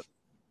 But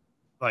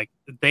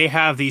they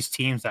have these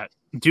teams that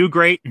do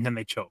great and then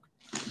they choke.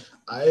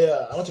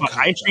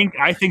 I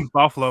think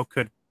Buffalo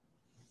could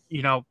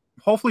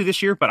hopefully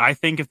this year, but I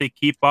think if they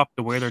keep up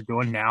the way they're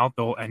doing now,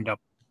 they'll end up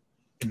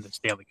in the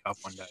Stanley Cup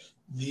one day.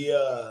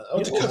 I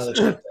went to college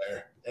out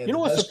there. And you know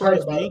what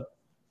surprised me?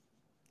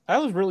 I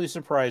was really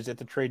surprised at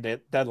the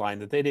trade deadline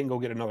that they didn't go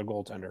get another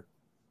goaltender.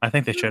 I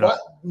think they should have.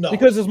 No.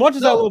 Because as much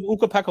as I love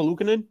Ukko-Pekka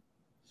Luukkonen,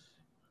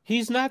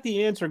 he's not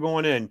the answer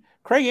going in.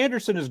 Craig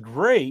Anderson is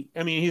great.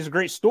 I mean, he's a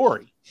great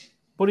story.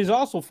 But he's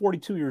also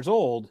 42 years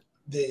old.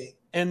 They're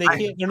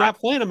not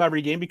playing him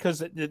every game because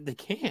they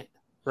can't,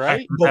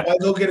 right? But why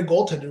go get a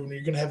goaltender when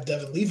you're going to have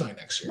Devin Levi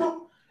next year?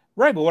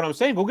 Right, but what I'm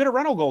saying, go get a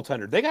rental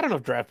goaltender. They got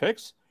enough draft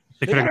picks.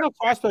 They got enough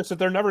prospects that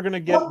they're never going to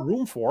get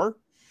room for.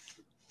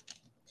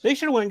 They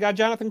should have went and got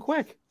Jonathan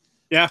Quick.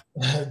 Yeah.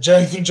 Do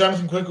you think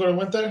Jonathan Quick would have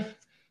went there?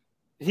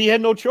 He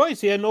had no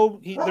choice. There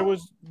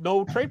was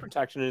no trade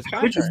protection in his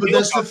contract. But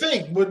that's the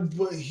thing.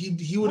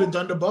 He would have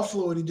done to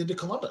Buffalo what he did to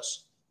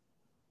Columbus.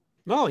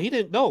 No, he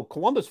didn't. No,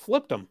 Columbus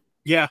flipped him.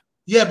 Yeah.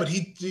 Yeah, but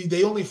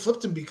they only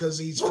flipped him because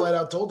he's flat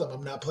out told them,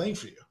 I'm not playing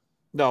for you.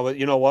 No, but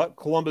you know what?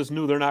 Columbus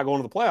knew they're not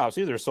going to the playoffs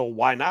either, so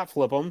why not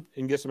flip him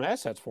and get some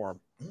assets for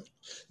him?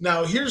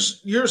 Now, you're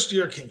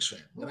a Kings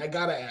fan, and I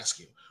got to ask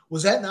you,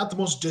 was that not the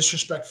most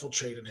disrespectful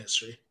trade in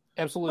history?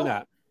 Absolutely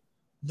not.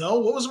 No?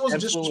 What was the most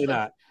disrespectful? Absolutely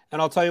not.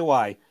 And I'll tell you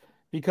why.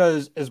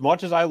 Because as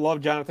much as I love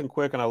Jonathan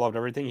Quick and I loved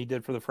everything he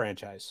did for the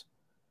franchise,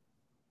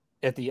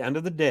 at the end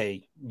of the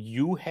day,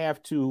 you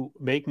have to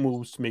make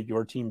moves to make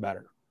your team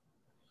better.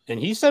 And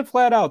he said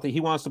flat out that he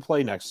wants to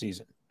play next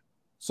season.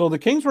 So the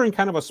Kings were in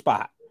kind of a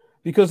spot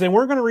because they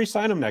weren't going to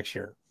re-sign him next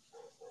year.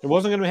 It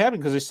wasn't going to happen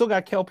because they still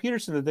got Cal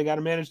Peterson that they got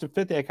to manage to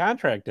fit that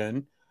contract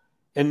in.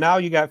 And now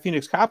you got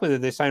Phoenix Copley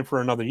that they signed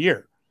for another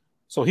year.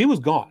 So he was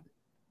gone,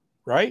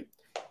 right?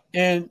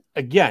 And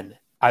again,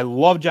 I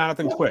love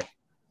Jonathan Quick.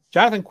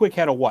 Jonathan Quick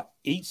had a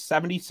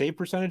 870 save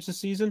percentage this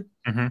season?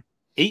 Mm-hmm.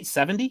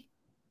 870?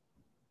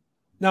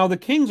 Now, the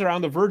Kings are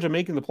on the verge of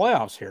making the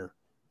playoffs here,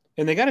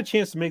 and they got a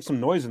chance to make some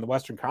noise in the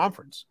Western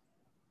Conference.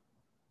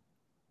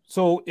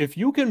 So if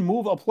you can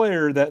move a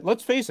player that,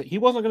 let's face it, he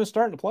wasn't going to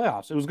start in the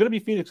playoffs. It was going to be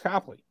Phoenix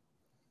Copley.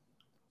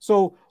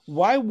 So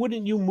why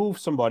wouldn't you move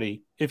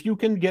somebody if you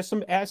can get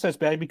some assets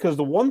back? Because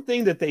the one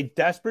thing that they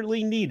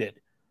desperately needed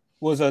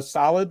was a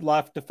solid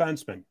left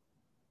defenseman.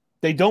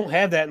 They don't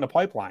have that in the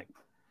pipeline.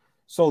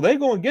 So they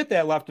go and get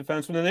that left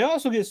defenseman, and they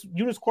also get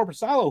Joonas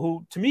Korpisalo,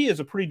 who to me is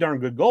a pretty darn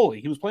good goalie.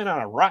 He was playing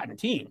on a rotten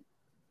team,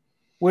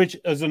 which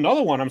is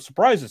another one. I'm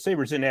surprised the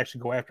Sabres didn't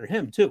actually go after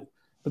him too.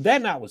 But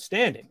that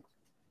notwithstanding.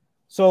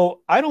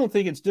 So I don't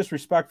think it's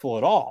disrespectful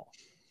at all,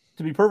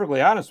 to be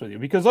perfectly honest with you.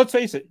 Because let's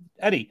face it,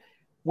 Eddie,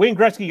 Wayne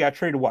Gretzky got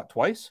traded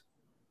twice?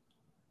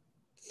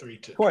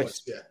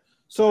 Twice, yeah.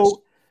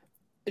 So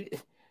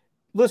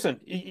listen,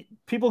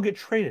 people get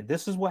traded.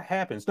 This is what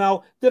happens.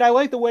 Now, did I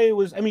like the way it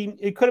was? I mean,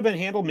 it could have been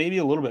handled maybe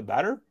a little bit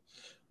better,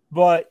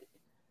 but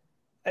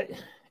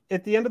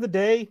at the end of the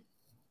day,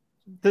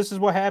 this is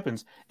what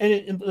happens.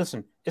 And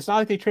listen, it's not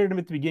like they traded him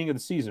at the beginning of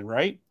the season,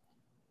 right?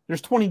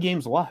 There's 20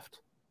 games left.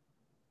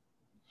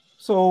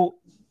 So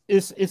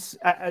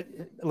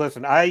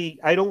listen, I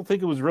don't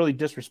think it was really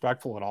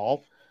disrespectful at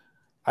all.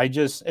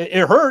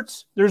 It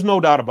hurts. There's no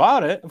doubt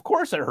about it. Of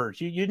course it hurts.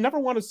 You never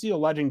want to see a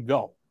legend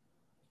go.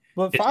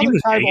 But Father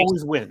Time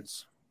always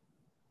wins.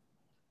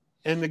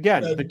 And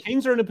again, the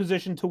Kings are in a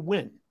position to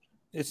win.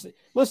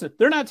 Listen,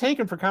 they're not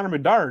tanking for Connor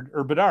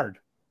Bedard.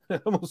 I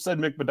almost said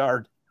Mick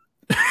Bedard.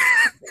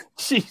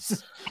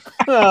 Jesus.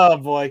 Oh,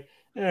 boy.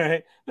 All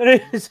right.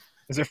 Is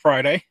it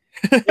Friday?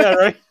 Yeah,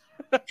 right.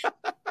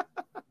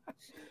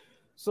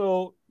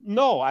 So,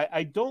 no,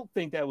 I don't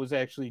think that was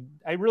actually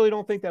 – I really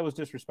don't think that was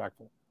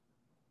disrespectful.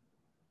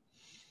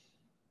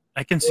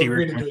 I can see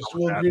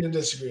we'll agree to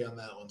disagree on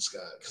that one,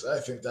 Scott, because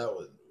I think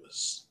that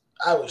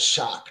I was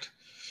shocked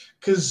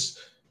because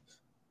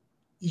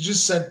you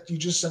just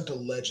sent a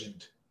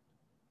legend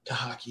to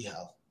hockey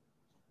hell.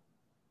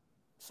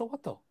 So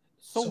what though?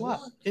 So what?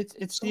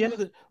 It's the end of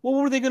the. What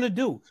were they going to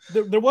do?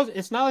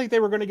 It's not like they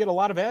were going to get a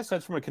lot of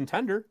assets from a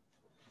contender,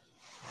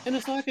 and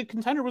it's not like a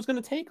contender was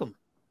going to take them.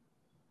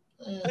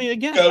 I mean,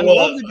 again, I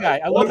love the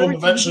guy. I love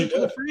everything he did for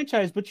the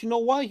franchise, but you know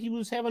what? He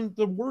was having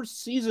the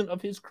worst season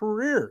of his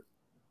career.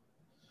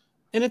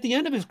 And at the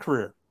end of his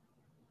career.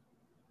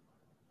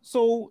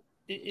 So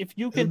if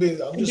you can,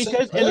 and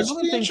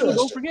another thing too,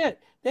 don't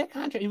forget that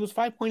contract. He was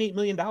 $5.8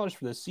 million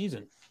for this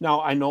season.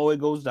 Now I know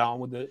it goes down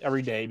with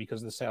every day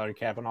because of the salary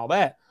cap and all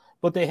that,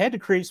 but they had to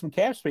create some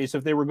cap space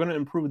if they were going to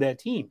improve that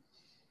team.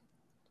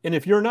 And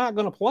if you're not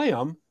going to play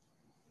them,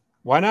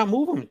 why not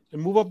move them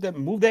and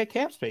move that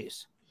cap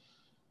space?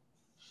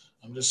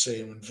 I'm just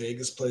saying, when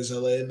Vegas plays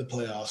LA in the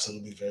playoffs,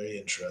 it'll be very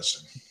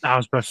interesting. I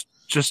was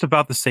just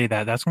about to say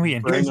that. That's going to be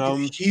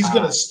interesting.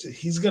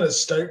 He's gonna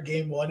start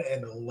game one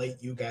and light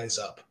you guys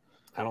up.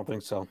 I don't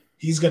think so.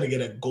 He's gonna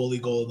get a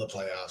goalie goal in the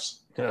playoffs.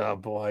 Oh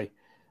boy,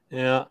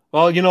 yeah.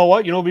 Well, you know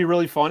what? You know, what'd be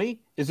really funny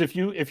is if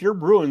your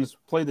Bruins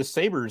play the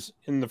Sabres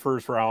in the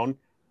first round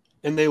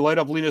and they light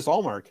up Linus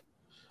Ullmark.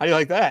 How do you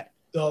like that?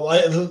 Well,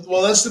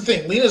 that's the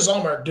thing. Linus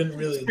Ullmark didn't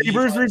really leave.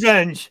 Sabres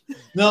revenge.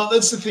 No,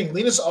 that's the thing.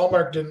 Linus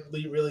Ullmark didn't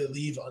really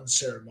leave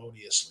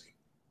unceremoniously.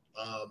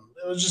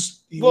 It was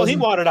just he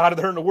wanted out of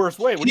there in the worst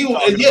way.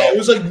 It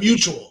was like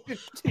mutual.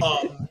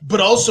 But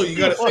also, you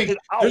got to think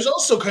there's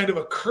also kind of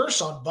a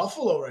curse on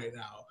Buffalo right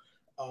now.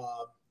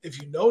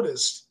 If you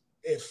noticed,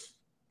 if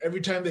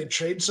every time they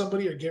trade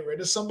somebody or get rid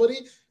of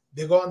somebody,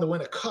 they go on to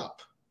win a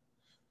cup.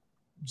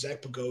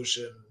 Zach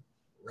Bogosian,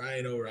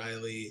 Ryan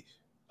O'Reilly.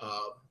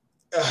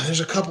 There's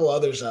a couple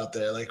others out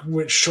there. Like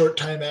short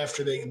time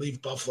after they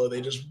leave Buffalo,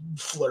 they just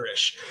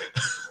flourish.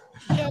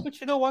 Yeah,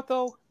 but you know what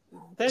though?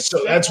 That's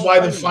why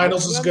the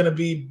finals is going to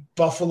be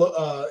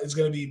Buffalo. Is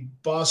going to be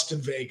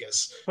Boston,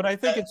 Vegas. But I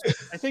think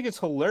it's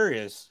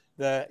hilarious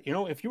that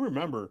if you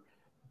remember,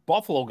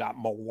 Buffalo got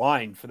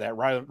maligned for that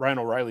Ryan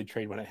O'Reilly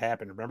trade when it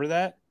happened. Remember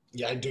that?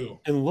 Yeah, I do.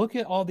 And look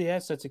at all the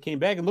assets that came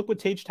back, and look what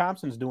Tage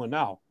Thompson's doing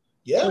now.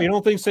 Yeah. You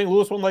don't think St.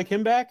 Louis wouldn't like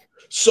him back?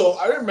 So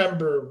I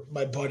remember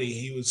my buddy,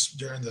 he was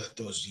during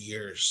those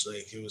years,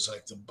 like it was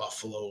like the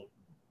Buffalo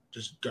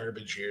just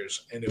garbage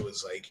years. And it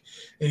was like,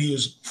 and he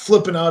was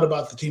flipping out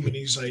about the team and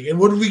he's like, and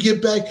what did we get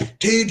back?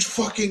 Tage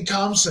fucking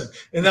Thompson.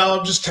 And now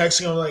I'm just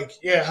texting him like,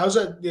 yeah, how's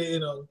that,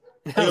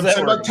 How's that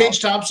about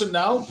Tage Thompson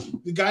now?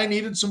 The guy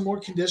needed some more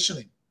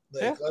conditioning.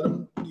 Like let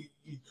him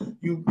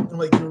you're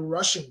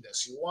rushing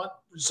this. You want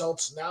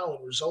results now,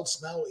 and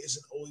results now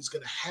isn't always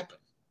gonna happen.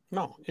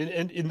 No,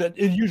 and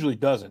it usually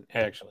doesn't,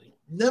 actually.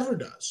 Never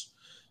does.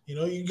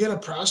 You get a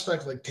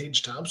prospect like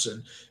Tage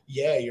Thompson,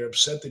 yeah, you're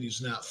upset that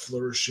he's not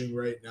flourishing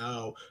right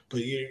now,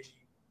 but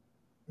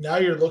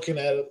you're looking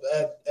at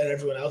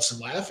everyone else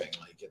and laughing.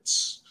 Like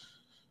it's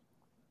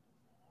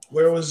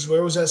where was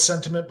that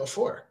sentiment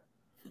before?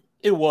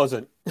 It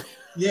wasn't.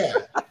 Yeah.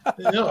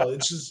 No,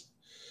 it's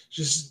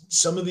just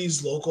some of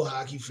these local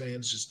hockey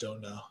fans just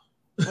don't know.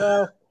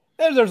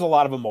 Well, there's a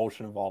lot of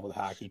emotion involved with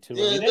hockey too.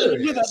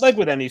 Yeah, like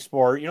with any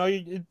sport,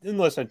 and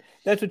listen,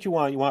 that's what you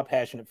want. You want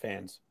passionate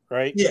fans,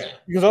 right? Yeah.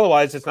 Because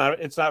otherwise, it's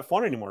not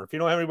fun anymore. If you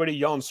don't have anybody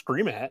yell and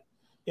scream at,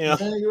 Yeah,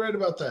 you're right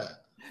about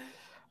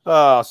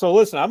that. So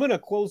listen, I'm going to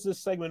close this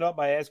segment up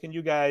by asking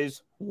you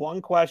guys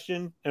one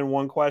question and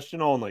one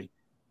question only,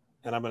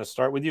 and I'm going to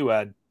start with you,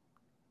 Ed.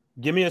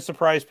 Give me a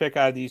surprise pick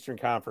out of the Eastern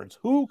Conference.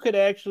 Who could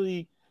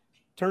actually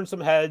turn some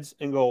heads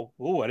and go,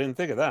 "Ooh, I didn't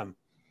think of them."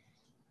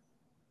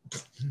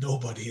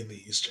 Nobody in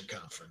the Eastern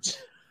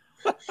Conference.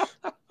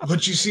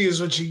 What you see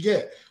is what you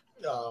get.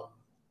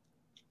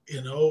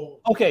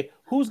 Okay,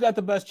 who's got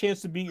the best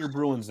chance to beat your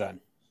Bruins then?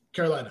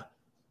 Carolina.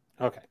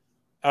 Okay.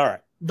 All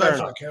right. By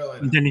far,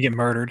 Carolina. And then you get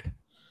murdered.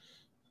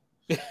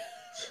 With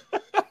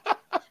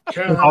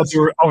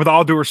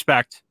all due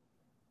respect,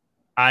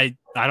 I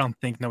don't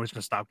think nobody's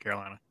going to stop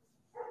Carolina.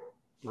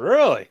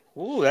 Really?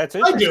 Ooh, that's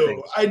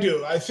interesting. I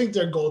do. I think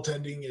their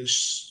goaltending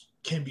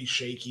can be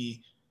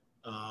shaky.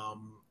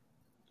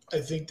 I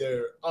think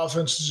their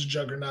offense is a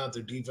juggernaut.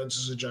 Their defense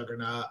is a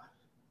juggernaut.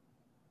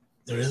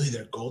 Their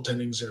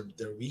goaltending's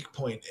their weak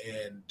point.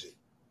 And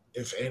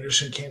if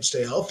Anderson can't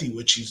stay healthy,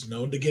 which he's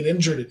known to get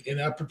injured at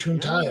inopportune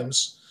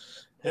times,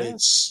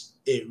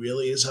 it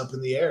really is up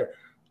in the air.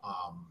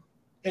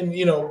 And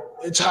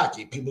it's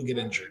hockey. People get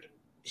injured.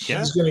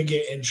 He's going to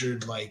get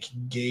injured like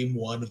game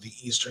 1 of the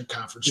Eastern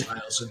Conference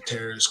Finals and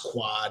tear his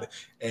quad,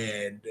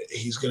 and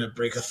he's going to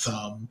break a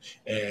thumb,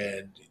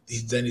 and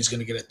then he's going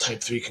to get a type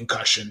 3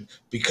 concussion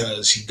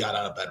because he got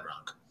out of bed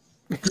wrong.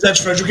 Because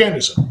that's Frederick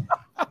Anderson.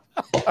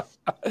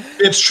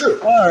 It's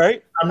true. All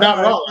right. I'm not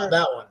wrong on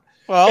that one.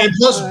 Well, and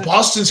plus,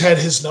 Boston's had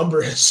his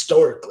number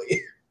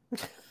historically.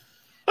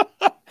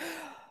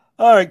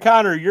 All right,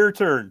 Connor, your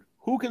turn.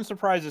 Who can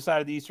surprise us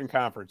out of the Eastern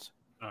Conference?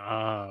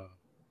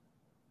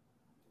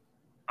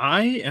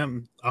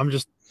 I'm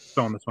just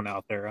throwing this one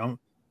out there.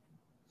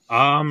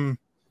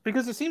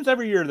 Because it seems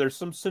every year there's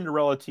some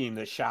Cinderella team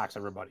that shocks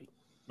everybody.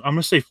 I'm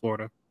gonna say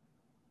Florida.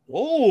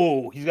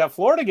 Oh, he's got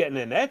Florida getting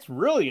in. That's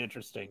really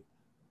interesting.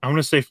 I'm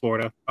gonna say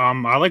Florida.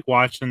 I like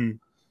watching.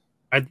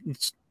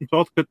 It's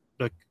both the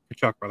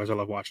Kachuk brothers. I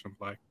love watching them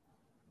play.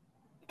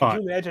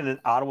 Can you imagine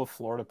an Ottawa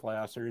Florida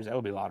playoff series? That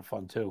would be a lot of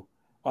fun too.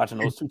 Watching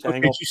those two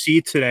tangle. Did you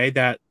see today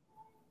that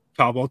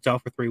Talbot's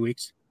out for 3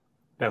 weeks?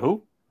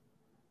 Who?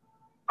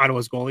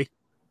 Ottawa's goalie.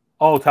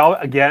 Oh,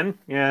 Talbot again?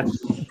 Yeah.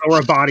 Or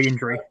a body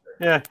injury.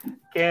 Yeah.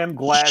 Cam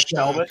Glass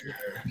Talbot.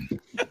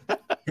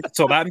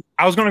 So that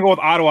I was going to go with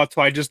Ottawa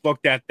until I just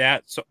looked at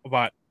that. So,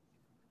 but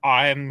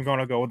I am going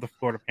to go with the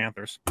Florida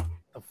Panthers.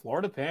 The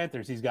Florida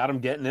Panthers. He's got them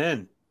getting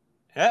in.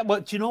 Yeah,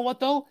 but you know what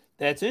though?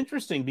 That's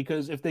interesting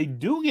because if they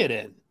do get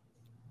in,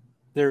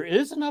 there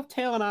is enough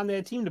talent on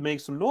that team to make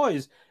some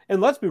noise. And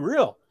let's be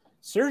real,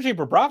 Sergei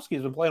Bobrovsky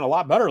has been playing a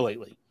lot better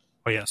lately.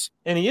 Oh yes,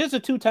 and he is a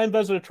 2-time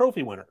Vezina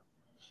Trophy winner.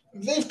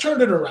 They've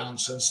turned it around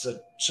since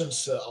the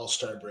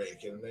All-Star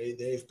break, and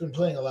they've been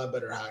playing a lot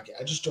better hockey.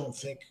 I just don't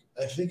think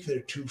 – I think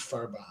they're too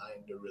far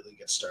behind to really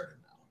get started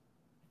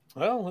now.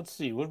 Well, let's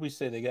see. What did we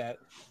say they got?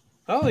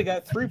 Oh, they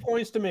got 3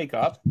 points to make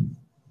up.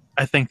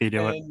 I think they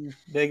do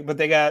it. But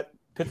they got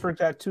 – Pittsburgh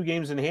got 2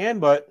 games in hand,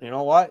 but you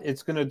know what?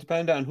 It's going to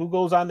depend on who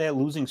goes on that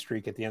losing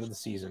streak at the end of the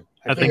season.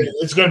 I think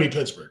it's going to be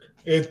Pittsburgh.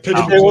 They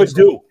always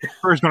do.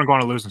 Pittsburgh's going to go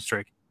on a losing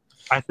streak.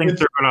 I think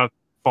they're going to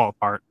fall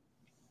apart.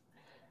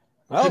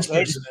 Well,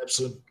 Pittsburgh's an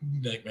absolute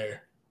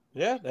nightmare.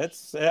 Yeah,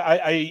 that's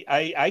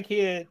I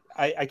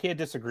can't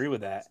disagree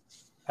with that.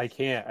 I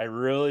can't.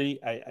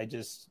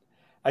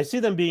 I see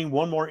them being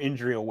one more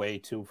injury away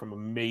too from a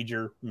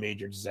major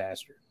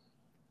disaster.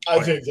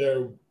 I think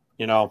they're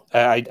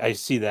I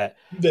see that.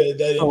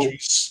 that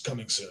injury's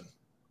coming soon.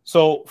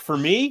 So for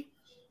me,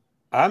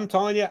 I'm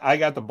telling you, I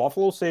got the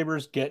Buffalo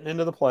Sabres getting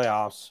into the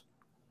playoffs.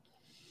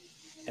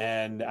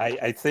 And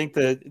I think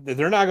that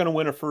they're not going to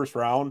win a first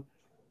round,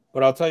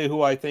 but I'll tell you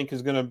who I think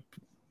is going to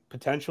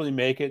potentially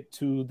make it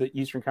to the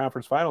Eastern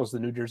Conference Finals, the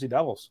New Jersey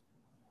Devils.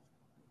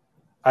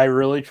 I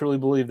really, truly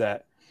believe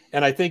that.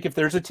 And I think if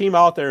there's a team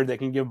out there that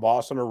can give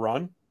Boston a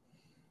run,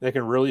 that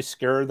can really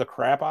scare the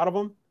crap out of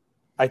them,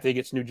 I think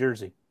it's New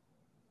Jersey.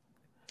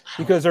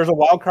 Because there's a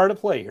wild card at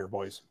play here,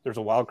 boys. There's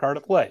a wild card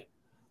at play.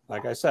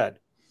 Like I said,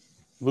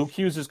 Luke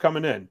Hughes is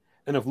coming in.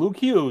 And if Luke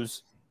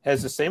Hughes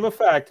has the same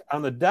effect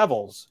on the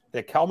Devils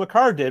that Cal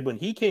McCarr did when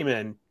he came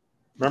in,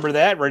 remember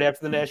that right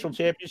after the national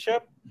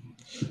championship?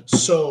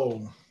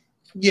 So,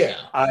 yeah.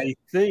 I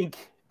think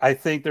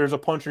there's a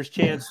puncher's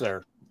chance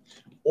there.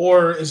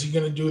 Or is he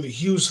going to do the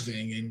Hughes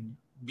thing and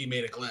be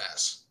made of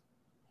glass?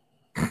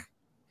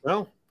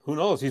 Well, who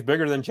knows? He's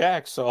bigger than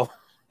Jack, so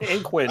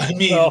and Quinn. I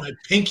mean, so, my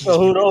pinky. So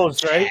who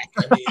knows, right?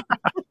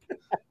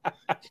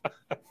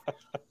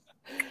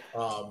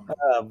 Oh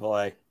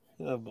boy.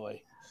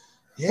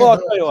 Yeah, well,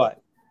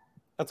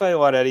 I'll tell you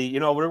what, Eddie. You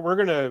know, we're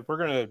gonna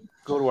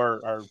go to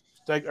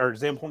our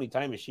Zamboni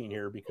time machine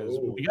here because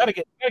we gotta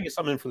get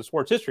something in for the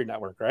Sports History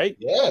Network, right?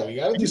 Yeah, we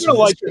gotta do some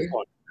like this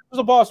one. This is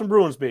a Boston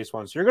Bruins based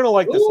one, so you're gonna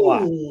like this a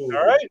lot. All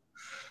right.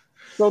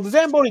 So the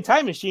Zamboni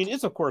Time Machine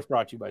is, of course,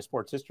 brought to you by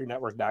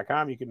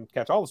SportsHistoryNetwork.com. You can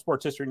catch all the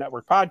Sports History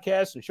Network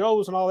podcasts and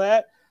shows and all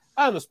that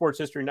on the Sports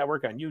History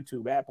Network on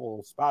YouTube,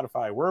 Apple,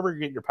 Spotify, wherever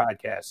you get your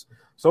podcasts.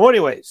 So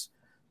anyways,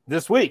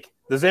 this week,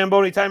 the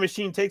Zamboni Time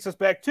Machine takes us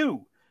back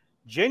to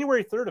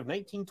January 3rd of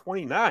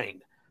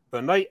 1929,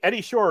 the night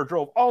Eddie Shore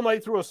drove all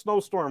night through a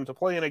snowstorm to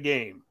play in a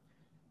game.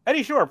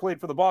 Eddie Shore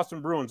played for the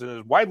Boston Bruins and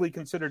is widely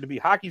considered to be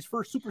hockey's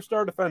first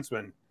superstar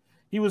defenseman.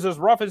 He was as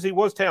rough as he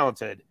was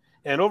talented.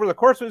 And over the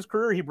course of his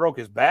career, he broke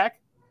his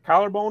back,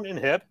 collarbone, and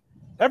hip.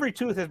 Every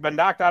tooth has been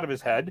knocked out of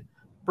his head,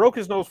 broke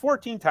his nose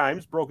 14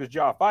 times, broke his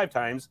jaw 5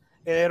 times,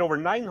 and had over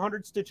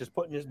 900 stitches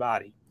put in his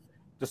body.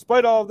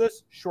 Despite all of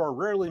this, Shore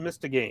rarely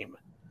missed a game.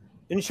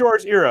 In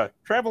Shore's era,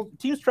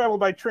 teams traveled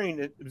by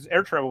train.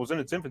 Air travel was in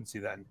its infancy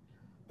then.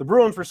 The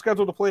Bruins were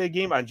scheduled to play a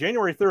game on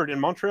January 3rd in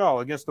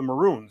Montreal against the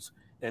Maroons,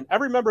 and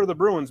every member of the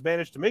Bruins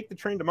managed to make the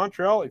train to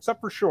Montreal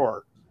except for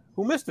Shore,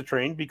 who missed the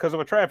train because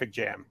of a traffic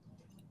jam.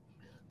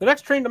 The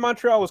next train to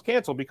Montreal was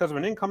canceled because of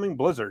an incoming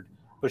blizzard,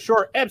 but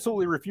Shore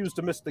absolutely refused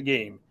to miss the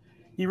game.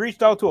 He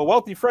reached out to a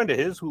wealthy friend of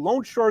his who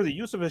loaned Shore the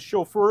use of his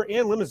chauffeur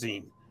and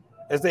limousine.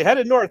 As they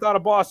headed north out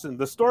of Boston,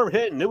 the storm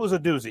hit and it was a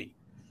doozy.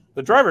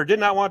 The driver did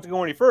not want to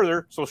go any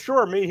further, so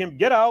Shore made him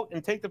get out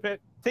and take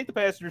the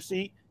passenger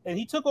seat, and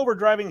he took over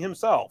driving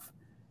himself.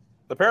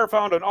 The pair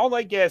found an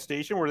all-night gas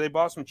station where they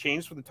bought some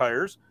chains for the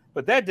tires,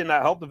 but that did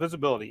not help the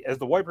visibility as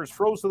the wipers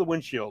froze to the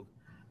windshield.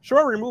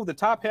 Shore removed the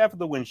top half of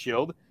the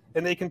windshield,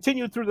 and they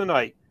continued through the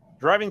night,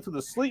 driving through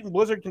the sleet and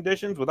blizzard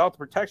conditions without the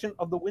protection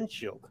of the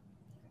windshield.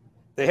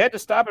 They had to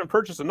stop and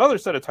purchase another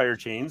set of tire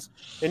chains,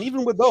 and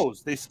even with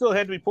those, they still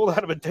had to be pulled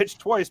out of a ditch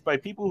twice by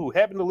people who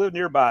happened to live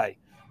nearby.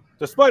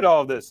 Despite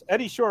all of this,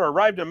 Eddie Shore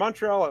arrived in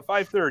Montreal at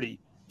 5:30,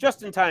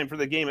 just in time for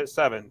the game at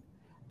 7.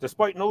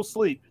 Despite no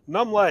sleep,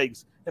 numb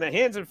legs, and a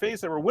hands and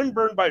face that were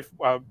windburned by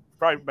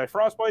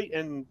frostbite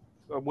and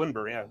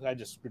windburn. Yeah, I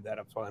just screwed that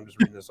up, so I'm just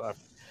reading this off.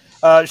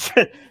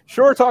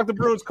 Shore talked the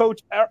Bruins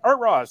coach Art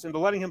Ross into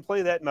letting him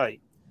play that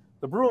night.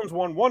 The Bruins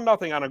won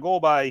 1-0 on a goal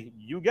by,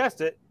 you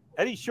guessed it,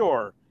 Eddie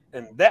Shore.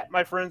 And that,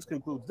 my friends,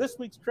 concludes this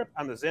week's trip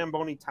on the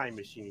Zamboni Time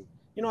Machine.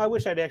 You know, I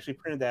wish I'd actually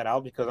printed that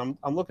out because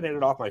I'm looking at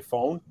it off my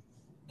phone.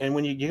 And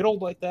when you get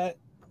old like that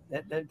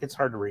gets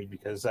hard to read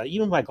because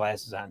even my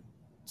glasses on,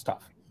 it's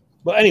tough.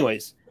 But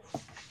anyways,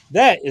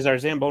 that is our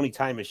Zamboni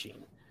Time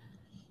Machine.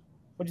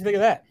 What do you think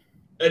of that?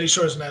 Eddie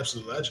Shore is an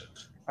absolute legend.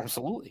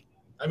 Absolutely.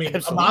 I mean,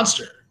 a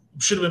monster.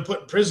 Should have been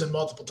put in prison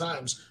multiple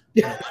times.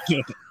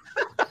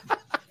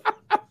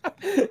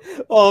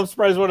 Well, I'm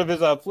surprised one of his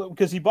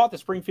because he bought the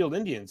Springfield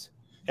Indians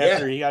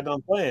after he got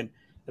done playing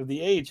of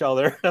the AHL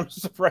there. I'm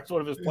surprised one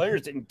of his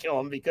players didn't kill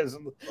him because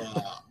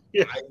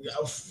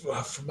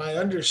from my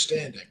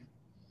understanding,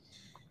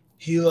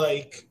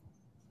 he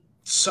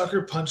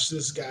sucker punched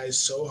this guy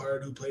so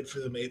hard who played for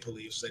the Maple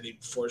Leafs that he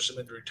forced him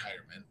into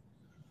retirement.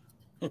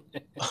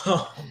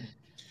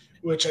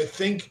 Which I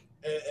think,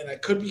 and I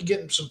could be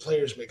getting some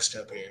players mixed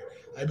up here.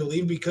 I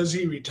believe because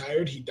he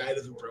retired, he died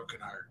of a broken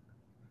heart.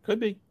 Could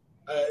be.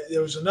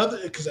 There was another,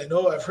 because I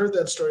know I've heard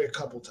that story a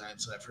couple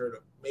times. I've heard a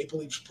Maple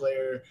Leafs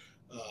player,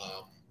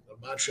 a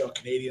Montreal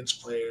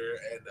Canadiens player,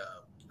 and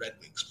a Red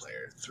Wings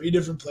player. 3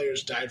 different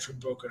players died from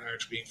broken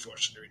hearts being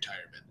forced into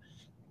retirement.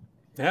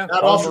 Yeah,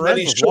 not all from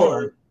Eddie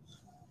Shore.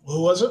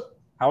 Who was it?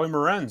 Howie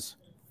Morenz,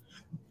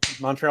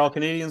 Montreal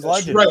Canadiens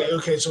legend. Right.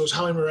 Okay, so it was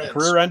Howie Morenz.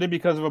 Career ended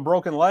because of a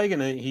broken leg,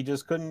 and he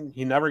just couldn't.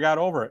 He never got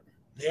over it.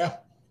 Yeah,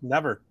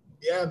 never.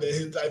 Yeah,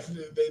 they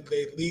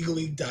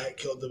legally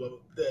killed him.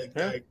 The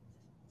guy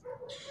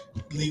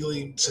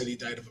legally said he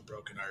died of a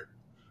broken heart.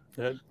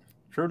 Yeah,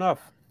 true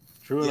enough.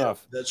 True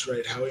enough. That's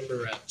right. Howie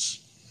Moretz.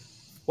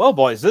 Well,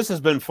 boys, this has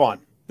been fun.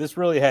 This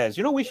really has.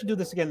 You know, we should do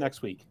this again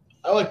next week.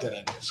 I like that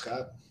idea, Scott.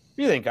 What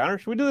do you think, Connor?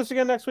 Should we do this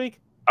again next week?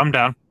 I'm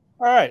down.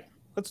 All right.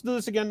 Let's do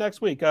this again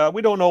next week.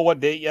 We don't know what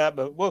date yet,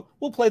 but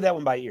we'll play that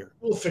one by ear.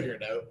 We'll figure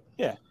it out.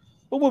 Yeah.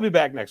 But we'll be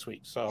back next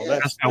week. So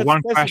that's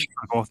one question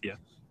for both of you.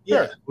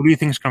 Yeah. Who do you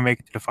think is going to make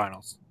it to the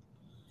finals?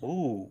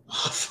 Ooh.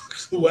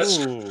 The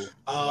West.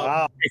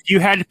 Wow. If you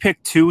had to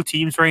pick two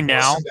teams right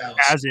now, Dallas.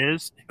 as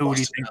is, who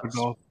do you think would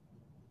go?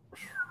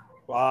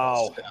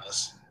 Wow.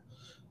 Dallas.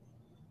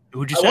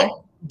 Who'd you say?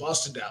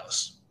 Boston,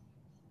 Dallas.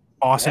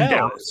 Boston,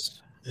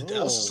 Dallas.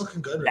 Dallas is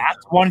looking good right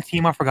That's one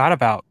team I forgot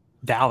about.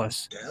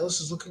 Dallas.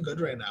 Dallas is looking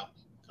good right now.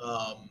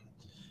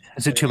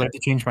 Is it too late to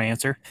change my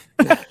answer?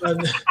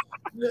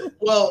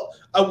 Well,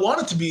 I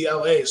want it to be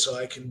LA so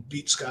I can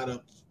beat Scott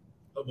up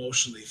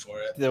emotionally for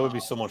it. That would be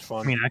so much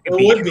fun. I mean, I could It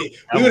beat would you. be.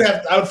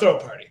 I would throw a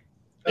party.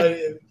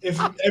 If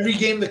every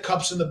game the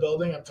Cup's in the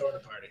building, I'm throwing a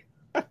party.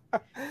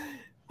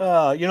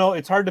 You know,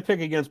 it's hard to pick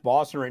against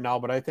Boston right now,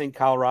 but I think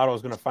Colorado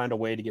is going to find a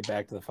way to get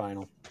back to the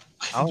final.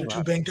 I think they're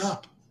too banged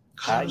up.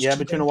 Yeah,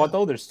 but you know what,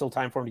 though? There's still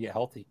time for them to get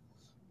healthy.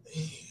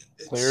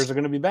 Players are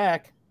going to be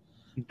back.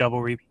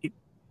 Double repeat.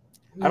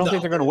 I don't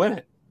think they're going to win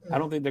it. I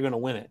don't think they're going to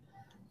win it.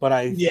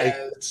 But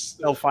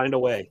they'll find a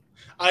way.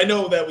 I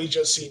know that we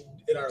just seen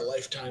in our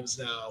lifetimes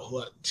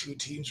now, two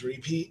teams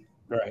repeat?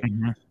 Right.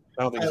 Mm-hmm.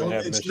 I don't think it's going to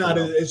happen.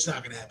 It's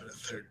not going to happen a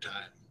third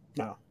time.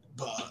 No.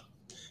 But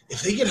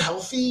if they get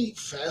healthy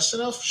fast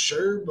enough,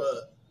 sure,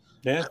 but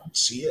I don't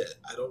see it.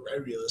 I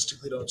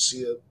realistically don't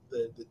see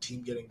the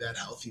team getting that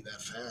healthy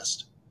that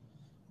fast.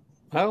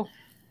 Well,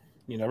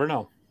 you never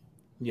know.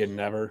 You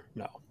never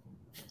know.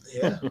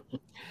 Yeah.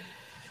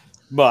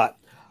 But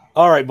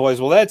all right, boys.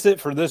 Well, that's it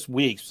for this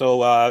week. So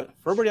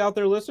for everybody out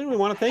there listening, we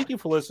want to thank you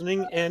for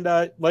listening. And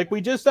like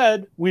we just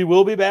said, we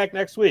will be back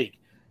next week.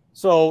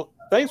 So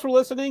thanks for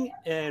listening,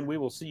 and we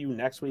will see you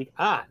next week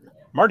on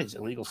Marty's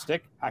Illegal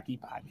Stick Hockey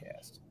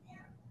Podcast.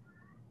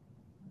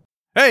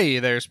 Hey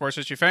there, sports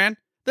history fan.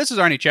 This is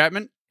Arnie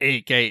Chapman,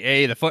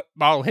 a.k.a. the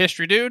Football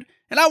History Dude,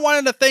 and I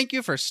wanted to thank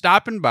you for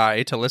stopping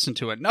by to listen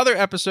to another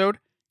episode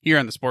here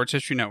on the Sports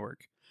History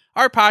Network.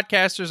 Our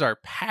podcasters are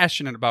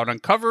passionate about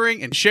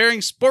uncovering and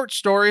sharing sports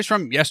stories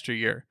from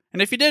yesteryear.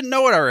 And if you didn't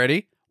know it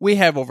already, we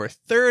have over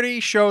 30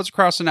 shows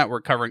across the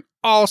network covering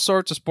all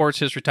sorts of sports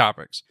history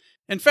topics.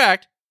 In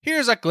fact,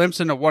 here's a glimpse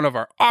into one of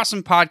our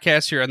awesome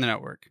podcasts here on the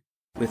network.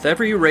 With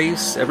every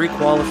race, every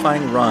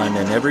qualifying run,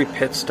 and every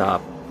pit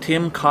stop,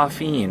 Tim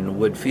Coffeen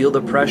would feel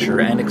the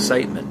pressure and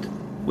excitement.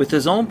 With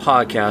his own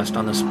podcast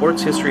on the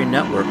Sports History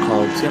Network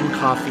called Tim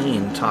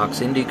Coffeen Talks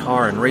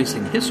IndyCar and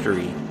Racing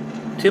History,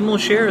 Tim will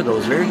share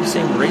those very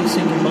same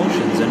racing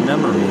emotions and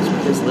memories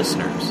with his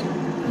listeners.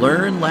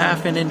 Learn,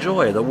 laugh, and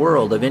enjoy the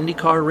world of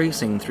IndyCar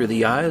racing through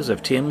the eyes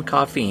of Tim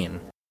Coffeen.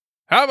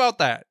 How about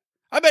that?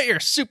 I bet you're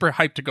super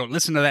hyped to go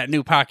listen to that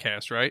new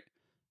podcast, right?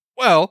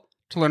 Well,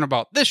 to learn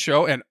about this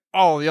show and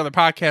all the other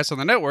podcasts on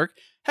the network,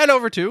 head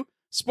over to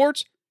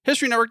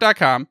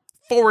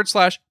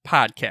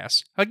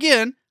sportshistorynetwork.com/podcasts.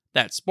 Again,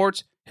 that's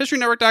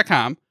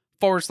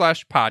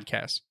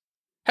sportshistorynetwork.com/podcasts.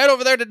 Head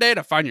over there today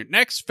to find your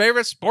next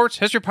favorite sports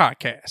history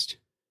podcast.